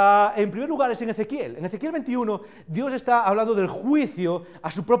 En primer lugar es en Ezequiel. En Ezequiel 21, Dios está hablando del juicio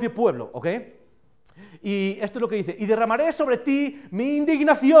a su propio pueblo, ¿ok? Y esto es lo que dice, y derramaré sobre ti mi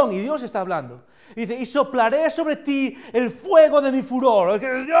indignación, y Dios está hablando. Y dice, y soplaré sobre ti el fuego de mi furor.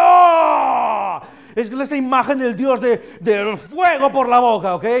 Es esa imagen del Dios del fuego por la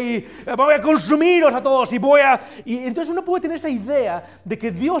boca, ¿ok? Y voy a consumiros a todos y entonces uno puede tener esa idea de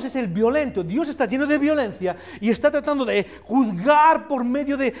que Dios es el violento, Dios está lleno de violencia y está tratando de juzgar por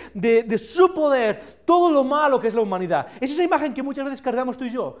medio de su poder todo lo malo que es la humanidad. Es esa imagen que muchas veces cargamos tú y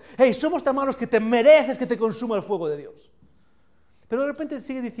yo. Hey, somos tan malos que te mereces que te consuma el fuego de Dios. Pero de repente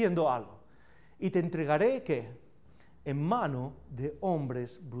sigue diciendo algo. Y te entregaré, ¿qué? En mano de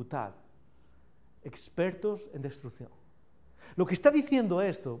hombres brutal, expertos en destrucción. Lo que está diciendo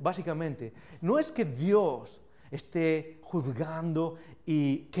esto, básicamente, no es que Dios esté juzgando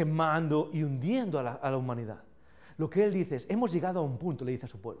y quemando y hundiendo a la humanidad. Lo que Él dice es, hemos llegado a un punto, le dice a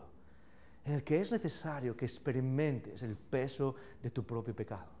su pueblo, en el que es necesario que experimentes el peso de tu propio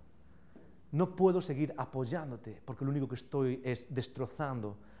pecado. No puedo seguir apoyándote, porque lo único que estoy es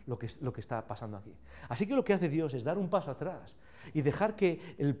destrozando lo que está pasando aquí. Así que lo que hace Dios es dar un paso atrás y dejar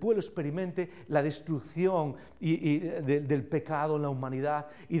que el pueblo experimente la destrucción del pecado en la humanidad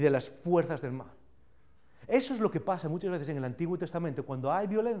y de las fuerzas del mal. Eso es lo que pasa muchas veces en el Antiguo Testamento. Cuando hay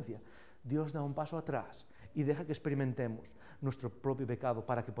violencia, Dios da un paso atrás y deja que experimentemos nuestro propio pecado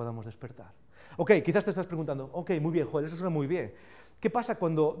para que podamos despertar. Ok, quizás te estás preguntando, ok, muy bien, Joel, eso suena muy bien. ¿Qué pasa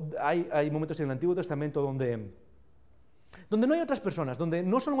cuando hay momentos en el Antiguo Testamento donde no hay otras personas, donde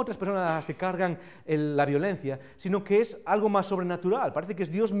no son otras personas las que cargan la violencia, sino que es algo más sobrenatural? Parece que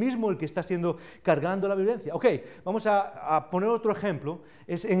es Dios mismo el que está cargando la violencia. Ok, vamos a poner otro ejemplo,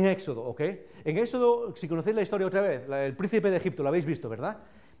 es en Éxodo, ok. En Éxodo, si conocéis la historia otra vez, el príncipe de Egipto, lo habéis visto, ¿verdad?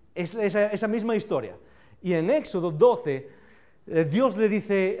 Es esa misma historia. Y en Éxodo 12 Dios le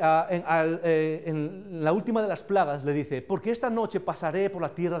dice, en la última de las plagas, le dice, porque esta noche pasaré por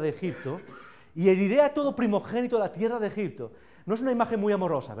la tierra de Egipto y heriré a todo primogénito de la tierra de Egipto. No es una imagen muy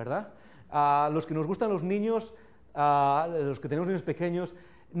amorosa, ¿verdad? A los que nos gustan los niños, a los que tenemos niños pequeños,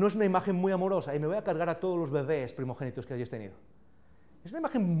 no es una imagen muy amorosa, y me voy a cargar a todos los bebés primogénitos que hayáis tenido. Es una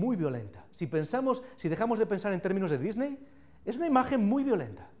imagen muy violenta. Si dejamos de pensar en términos de Disney, es una imagen muy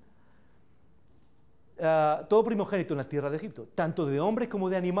violenta. Todo primogénito en la tierra de Egipto, tanto de hombre como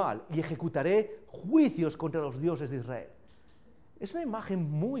de animal, y ejecutaré juicios contra los dioses de Israel. Es una imagen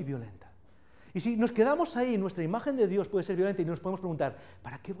muy violenta. Y si nos quedamos ahí, nuestra imagen de Dios puede ser violenta y nos podemos preguntar,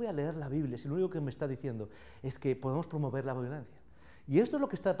 ¿para qué voy a leer la Biblia si lo único que me está diciendo es que podemos promover la violencia? Y esto es lo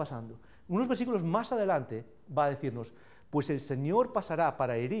que está pasando. Unos versículos más adelante va a decirnos, pues el Señor pasará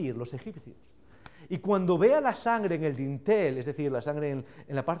para herir los egipcios. Y cuando vea la sangre en el dintel, es decir, la sangre en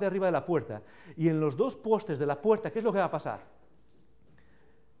la parte de arriba de la puerta, y en los dos postes de la puerta, ¿qué es lo que va a pasar?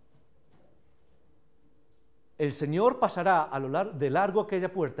 El Señor pasará de largo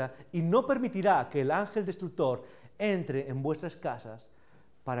aquella puerta y no permitirá que el ángel destructor entre en vuestras casas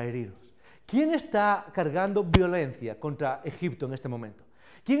para heriros. ¿Quién está cargando violencia contra Egipto en este momento?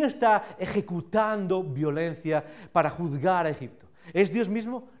 ¿Quién está ejecutando violencia para juzgar a Egipto? ¿Es Dios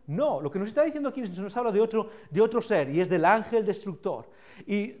mismo? No, lo que nos está diciendo aquí nos habla de otro ser, y es del ángel destructor.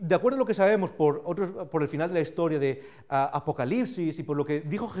 Y de acuerdo a lo que sabemos por el final de la historia de Apocalipsis y por lo que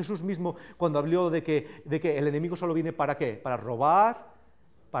dijo Jesús mismo cuando habló de que el enemigo solo viene ¿para qué? Para robar,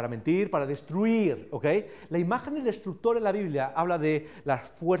 para mentir, para destruir, ¿ok? La imagen del destructor en la Biblia habla de las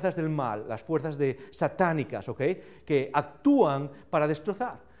fuerzas del mal, las fuerzas satánicas, ¿ok? Que actúan para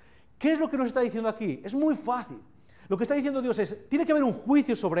destrozar. ¿Qué es lo que nos está diciendo aquí? Es muy fácil. Lo que está diciendo Dios es, tiene que haber un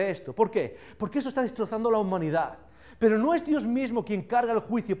juicio sobre esto. ¿Por qué? Porque eso está destrozando la humanidad. Pero no es Dios mismo quien carga el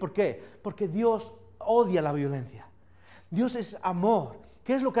juicio. ¿Por qué? Porque Dios odia la violencia. Dios es amor.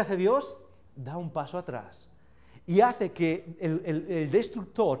 ¿Qué es lo que hace Dios? Da un paso atrás y hace que el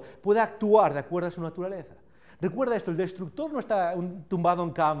destructor pueda actuar de acuerdo a su naturaleza. Recuerda esto, el destructor no está tumbado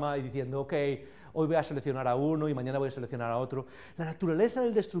en cama y diciendo, ok, hoy voy a seleccionar a uno y mañana voy a seleccionar a otro. La naturaleza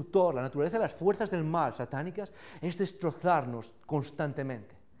del destructor, la naturaleza de las fuerzas del mal satánicas es destrozarnos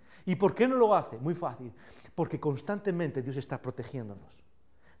constantemente. ¿Y por qué no lo hace? Muy fácil, porque constantemente Dios está protegiéndonos.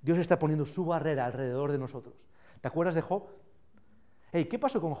 Dios está poniendo su barrera alrededor de nosotros. ¿Te acuerdas de Job? Hey, ¿qué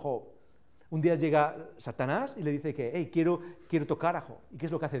pasó con Job? Un día llega Satanás y le dice que, hey, quiero tocar a Job. ¿Y qué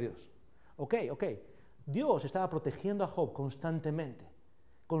es lo que hace Dios? Ok. Dios estaba protegiendo a Job constantemente.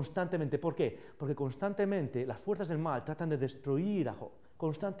 Constantemente. ¿Por qué? Porque constantemente las fuerzas del mal tratan de destruir a Job.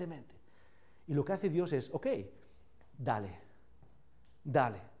 Constantemente. Y lo que hace Dios es, ok, dale.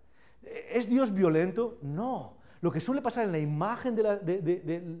 ¿Es Dios violento? No. Lo que suele pasar en la imagen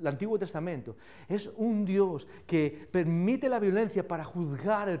del Antiguo Testamento es un Dios que permite la violencia para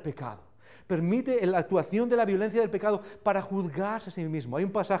juzgar el pecado. Permite la actuación de la violencia del pecado para juzgarse a sí mismo. Hay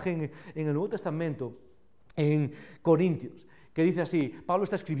un pasaje en el Nuevo Testamento, en Corintios, que dice así, Pablo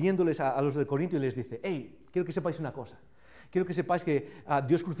está escribiéndoles a los de Corintio y les dice, hey, quiero que sepáis una cosa. Quiero que sepáis que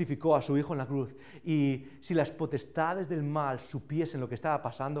Dios crucificó a su Hijo en la cruz y si las potestades del mal supiesen lo que estaba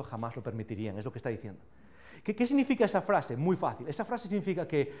pasando, jamás lo permitirían. Es lo que está diciendo. ¿Qué significa esa frase? Muy fácil. Esa frase significa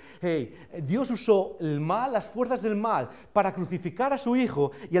que Dios usó el mal, las fuerzas del mal, para crucificar a su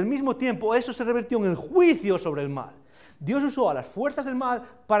Hijo y al mismo tiempo eso se revirtió en el juicio sobre el mal. Dios usó a las fuerzas del mal,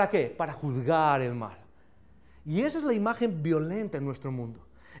 ¿para qué? Para juzgar el mal. Y esa es la imagen violenta en nuestro mundo.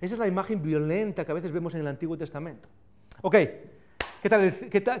 Esa es la imagen violenta que a veces vemos en el Antiguo Testamento. Ok,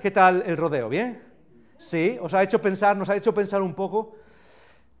 ¿qué tal el rodeo? ¿Bien? ¿Sí? ¿Nos ha hecho pensar un poco?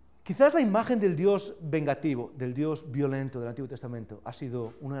 Quizás la imagen del Dios vengativo, del Dios violento del Antiguo Testamento ha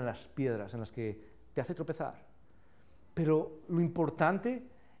sido una de las piedras en las que te hace tropezar. Pero lo importante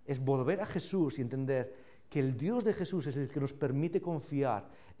es volver a Jesús y entender que el Dios de Jesús es el que nos permite confiar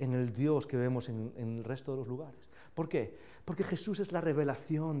en el Dios que vemos en el resto de los lugares. ¿Por qué? Porque Jesús es la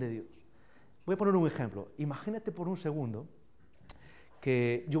revelación de Dios. Voy a poner un ejemplo. Imagínate por un segundo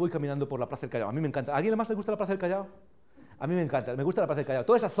que yo voy caminando por la Plaza del Callao. A mí me encanta. ¿A alguien más le gusta la Plaza del Callao? A mí me encanta, me gusta la Plaza del Callao.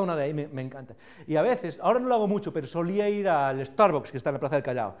 Toda esa zona de ahí me encanta. Y a veces, ahora no lo hago mucho, pero solía ir al Starbucks que está en la Plaza del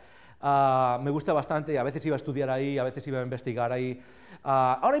Callao. Me gusta bastante, a veces iba a estudiar ahí, a veces iba a investigar ahí.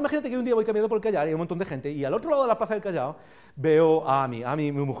 Ahora imagínate que un día voy caminando por el Callao y hay un montón de gente y al otro lado de la Plaza del Callao veo a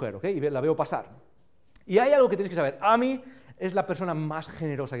Ami, mi mujer, ¿ok? Y la veo pasar. Y hay algo que tienes que saber. Ami es la persona más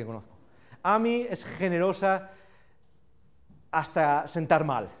generosa que conozco. Ami es generosa hasta sentar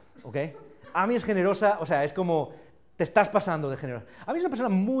mal, ¿ok? Ami es generosa, o sea, es como te estás pasando de generosa. A mí es una persona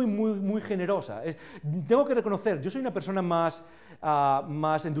muy, muy, muy generosa. Tengo que reconocer, yo soy una persona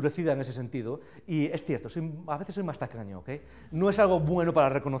más endurecida en ese sentido, y es cierto, a veces soy más tacaño, ¿ok? No es algo bueno para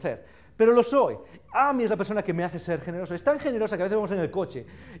reconocer, pero lo soy. Amy es la persona que me hace ser generoso. Es tan generosa que a veces vamos en el coche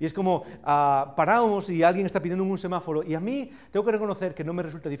y es como paramos y alguien está pidiendo un semáforo, y a mí tengo que reconocer que no me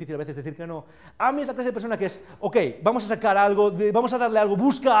resulta difícil a veces decir que no. Amy es la clase de persona que es, ok, vamos a sacar algo, vamos a darle algo,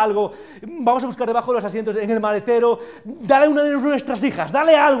 busca algo, vamos a buscar debajo de los asientos, en el maletero, dale una de nuestras hijas,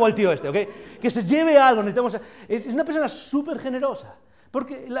 dale algo al tío este, ¿ok? Que se lleve algo, es una persona súper generosa,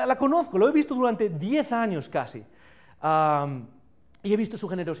 porque la conozco, lo he visto durante 10 años casi, y he visto su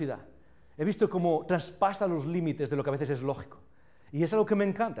generosidad, he visto cómo traspasa los límites de lo que a veces es lógico, y es algo que me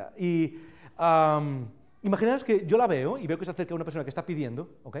encanta. Y imaginaos que yo la veo, y veo que se acerca una persona que está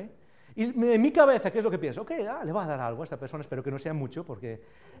pidiendo, ¿ok? Y en mi cabeza, ¿qué es lo que pienso? Ok, le va a dar algo a esta persona, espero que no sea mucho, porque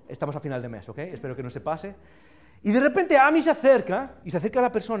estamos a final de mes, ¿ok? Espero que no se pase. Y de repente Amy se acerca a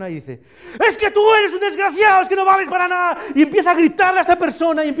la persona y dice, ¡es que tú eres un desgraciado, es que no vales para nada! Y empieza a gritarle a esta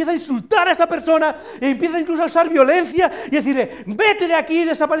persona, y empieza a insultar a esta persona, y empieza incluso a usar violencia, y decirle, vete de aquí,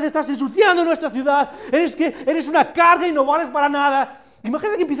 desaparece, estás ensuciando nuestra ciudad, eres una carga y no vales para nada.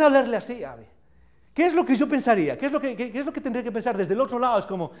 Imagínate que empieza a hablarle así a Amy. ¿Qué es lo que yo pensaría? ¿Qué es lo que tendría que pensar desde el otro lado? Es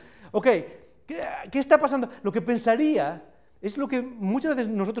como, ok, ¿qué está pasando? Lo que pensaría es lo que muchas veces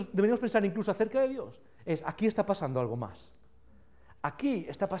nosotros deberíamos pensar incluso acerca de Dios. Es, aquí está pasando algo más. Aquí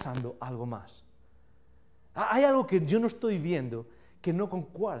está pasando algo más. Hay algo que yo no estoy viendo, que no con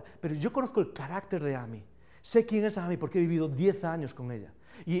cuál, pero yo conozco el carácter de Amy. Sé quién es Amy porque he vivido 10 años con ella.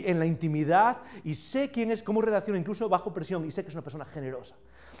 Y en la intimidad, y sé quién es, cómo relaciona incluso bajo presión, y sé que es una persona generosa.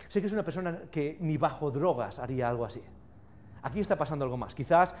 Sé que es una persona que ni bajo drogas haría algo así. Aquí está pasando algo más.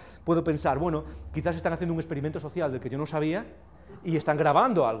 Quizás puedo pensar, bueno, quizás están haciendo un experimento social del que yo no sabía y están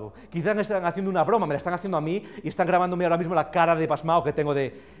grabando algo. Quizás están haciendo una broma, me la están haciendo a mí y están grabándome ahora mismo la cara de pasmado que tengo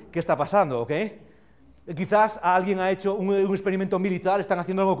de qué está pasando, ¿ok? Quizás alguien ha hecho un experimento militar, están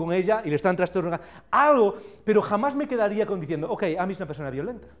haciendo algo con ella y le están trastornando. Algo, pero jamás me quedaría con diciendo, ok, Amy es una persona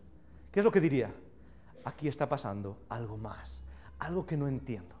violenta. ¿Qué es lo que diría? Aquí está pasando algo más, algo que no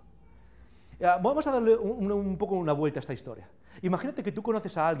entiendo. Vamos a darle un poco una vuelta a esta historia. Imagínate que tú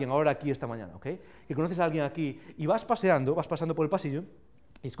conoces a alguien ahora aquí esta mañana, ¿ok? Que conoces a alguien aquí y vas pasando por el pasillo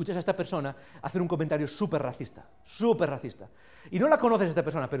y escuchas a esta persona hacer un comentario súper racista. Y no la conoces a esta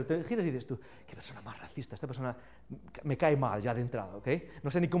persona, pero te giras y dices tú, qué persona más racista, esta persona me cae mal ya de entrada, ¿ok?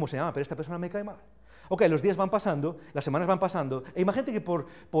 No sé ni cómo se llama, pero esta persona me cae mal. Ok, los días van pasando, las semanas van pasando, e imagínate que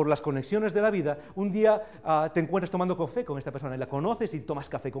por las conexiones de la vida, un día te encuentras tomando café con esta persona y la conoces y tomas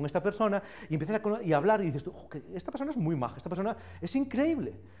café con esta persona y empiezas a hablar y dices tú, esta persona es muy maja, esta persona es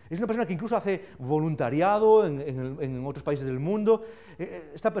increíble. Es una persona que incluso hace voluntariado en otros países del mundo.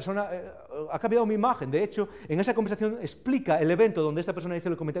 Esta persona ha cambiado mi imagen. De hecho, en esa conversación explica el evento donde esta persona hizo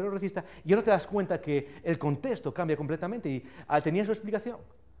el comentario racista y ahora te das cuenta que el contexto cambia completamente y tenía su explicación.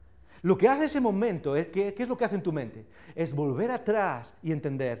 Lo que hace ese momento, ¿qué es lo que hace en tu mente? Es volver atrás y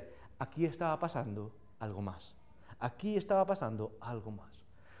entender, aquí estaba pasando algo más. Aquí estaba pasando algo más.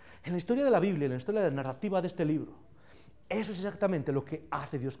 En la historia de la Biblia, en la historia de la narrativa de este libro, eso es exactamente lo que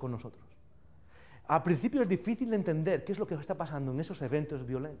hace Dios con nosotros. Al principio es difícil de entender qué es lo que está pasando en esos eventos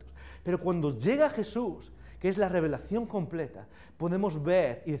violentos, pero cuando llega Jesús, que es la revelación completa, podemos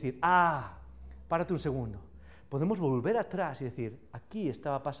ver y decir, párate un segundo. Podemos volver atrás y decir, aquí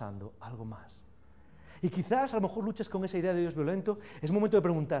estaba pasando algo más. Y quizás a lo mejor luchas con esa idea de Dios violento, es momento de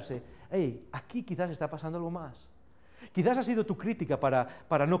preguntarse, aquí quizás está pasando algo más. Quizás ha sido tu crítica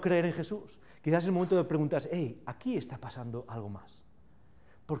para no creer en Jesús. Quizás es el momento de preguntarse, aquí está pasando algo más.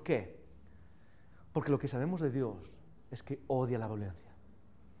 ¿Por qué? Porque lo que sabemos de Dios es que odia la violencia.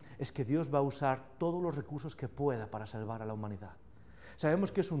 Es que Dios va a usar todos los recursos que pueda para salvar a la humanidad.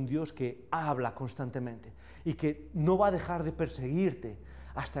 Sabemos que es un Dios que habla constantemente y que no va a dejar de perseguirte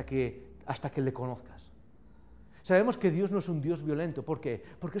hasta que le conozcas. Sabemos que Dios no es un Dios violento. ¿Por qué?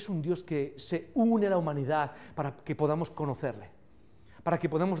 Porque es un Dios que se une a la humanidad para que podamos conocerle, para que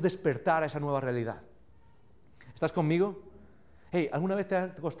podamos despertar a esa nueva realidad. ¿Estás conmigo? ¿Alguna vez te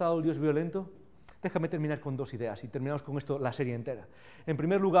ha costado el Dios violento? Déjame terminar con 2 ideas y terminamos con esto la serie entera. En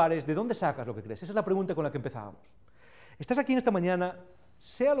primer lugar ¿de dónde sacas lo que crees? Esa es la pregunta con la que empezábamos. Estás aquí en esta mañana,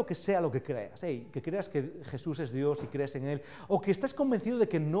 sea lo que creas, que creas que Jesús es Dios y crees en Él, o que estás convencido de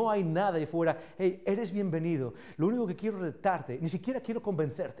que no hay nada ahí fuera, eres bienvenido. Lo único que quiero retarte, ni siquiera quiero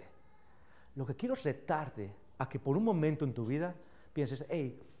convencerte, lo que quiero es retarte a que por un momento en tu vida pienses,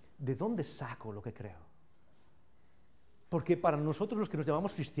 ¿de dónde saco lo que creo? Porque para nosotros los que nos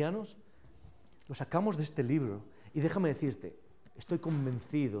llamamos cristianos, lo sacamos de este libro, y déjame decirte, estoy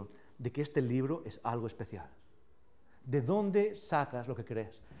convencido de que este libro es algo especial. ¿De dónde sacas lo que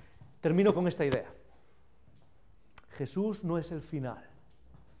crees? Termino con esta idea. Jesús no es el final.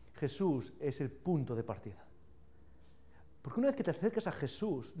 Jesús es el punto de partida. Porque una vez que te acercas a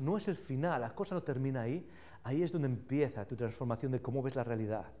Jesús, no es el final, la cosa no termina ahí. Ahí es donde empieza tu transformación de cómo ves la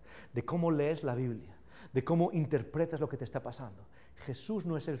realidad, de cómo lees la Biblia, de cómo interpretas lo que te está pasando. Jesús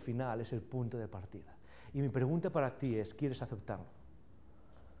no es el final, es el punto de partida. Y mi pregunta para ti es, ¿quieres aceptarlo?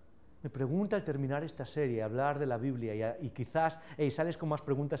 Mi pregunta al terminar esta serie, hablar de la Biblia y quizás sales con más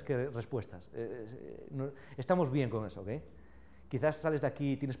preguntas que respuestas. Estamos bien con eso, ¿ok? Quizás sales de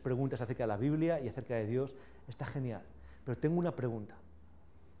aquí y tienes preguntas acerca de la Biblia y acerca de Dios. Está genial. Pero tengo una pregunta.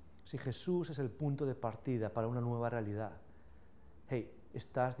 Si Jesús es el punto de partida para una nueva realidad,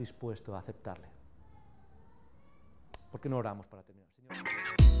 ¿estás dispuesto a aceptarle? ¿Por qué no oramos para terminar? Señor.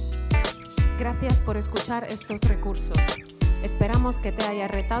 Gracias por escuchar estos recursos. Esperamos que te haya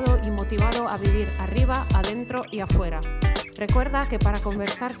retado y motivado a vivir arriba, adentro y afuera. Recuerda que para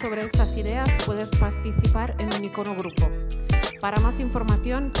conversar sobre estas ideas puedes participar en un icono grupo. Para más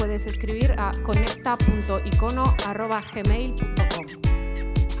información puedes escribir a conecta.icono@gmail.com.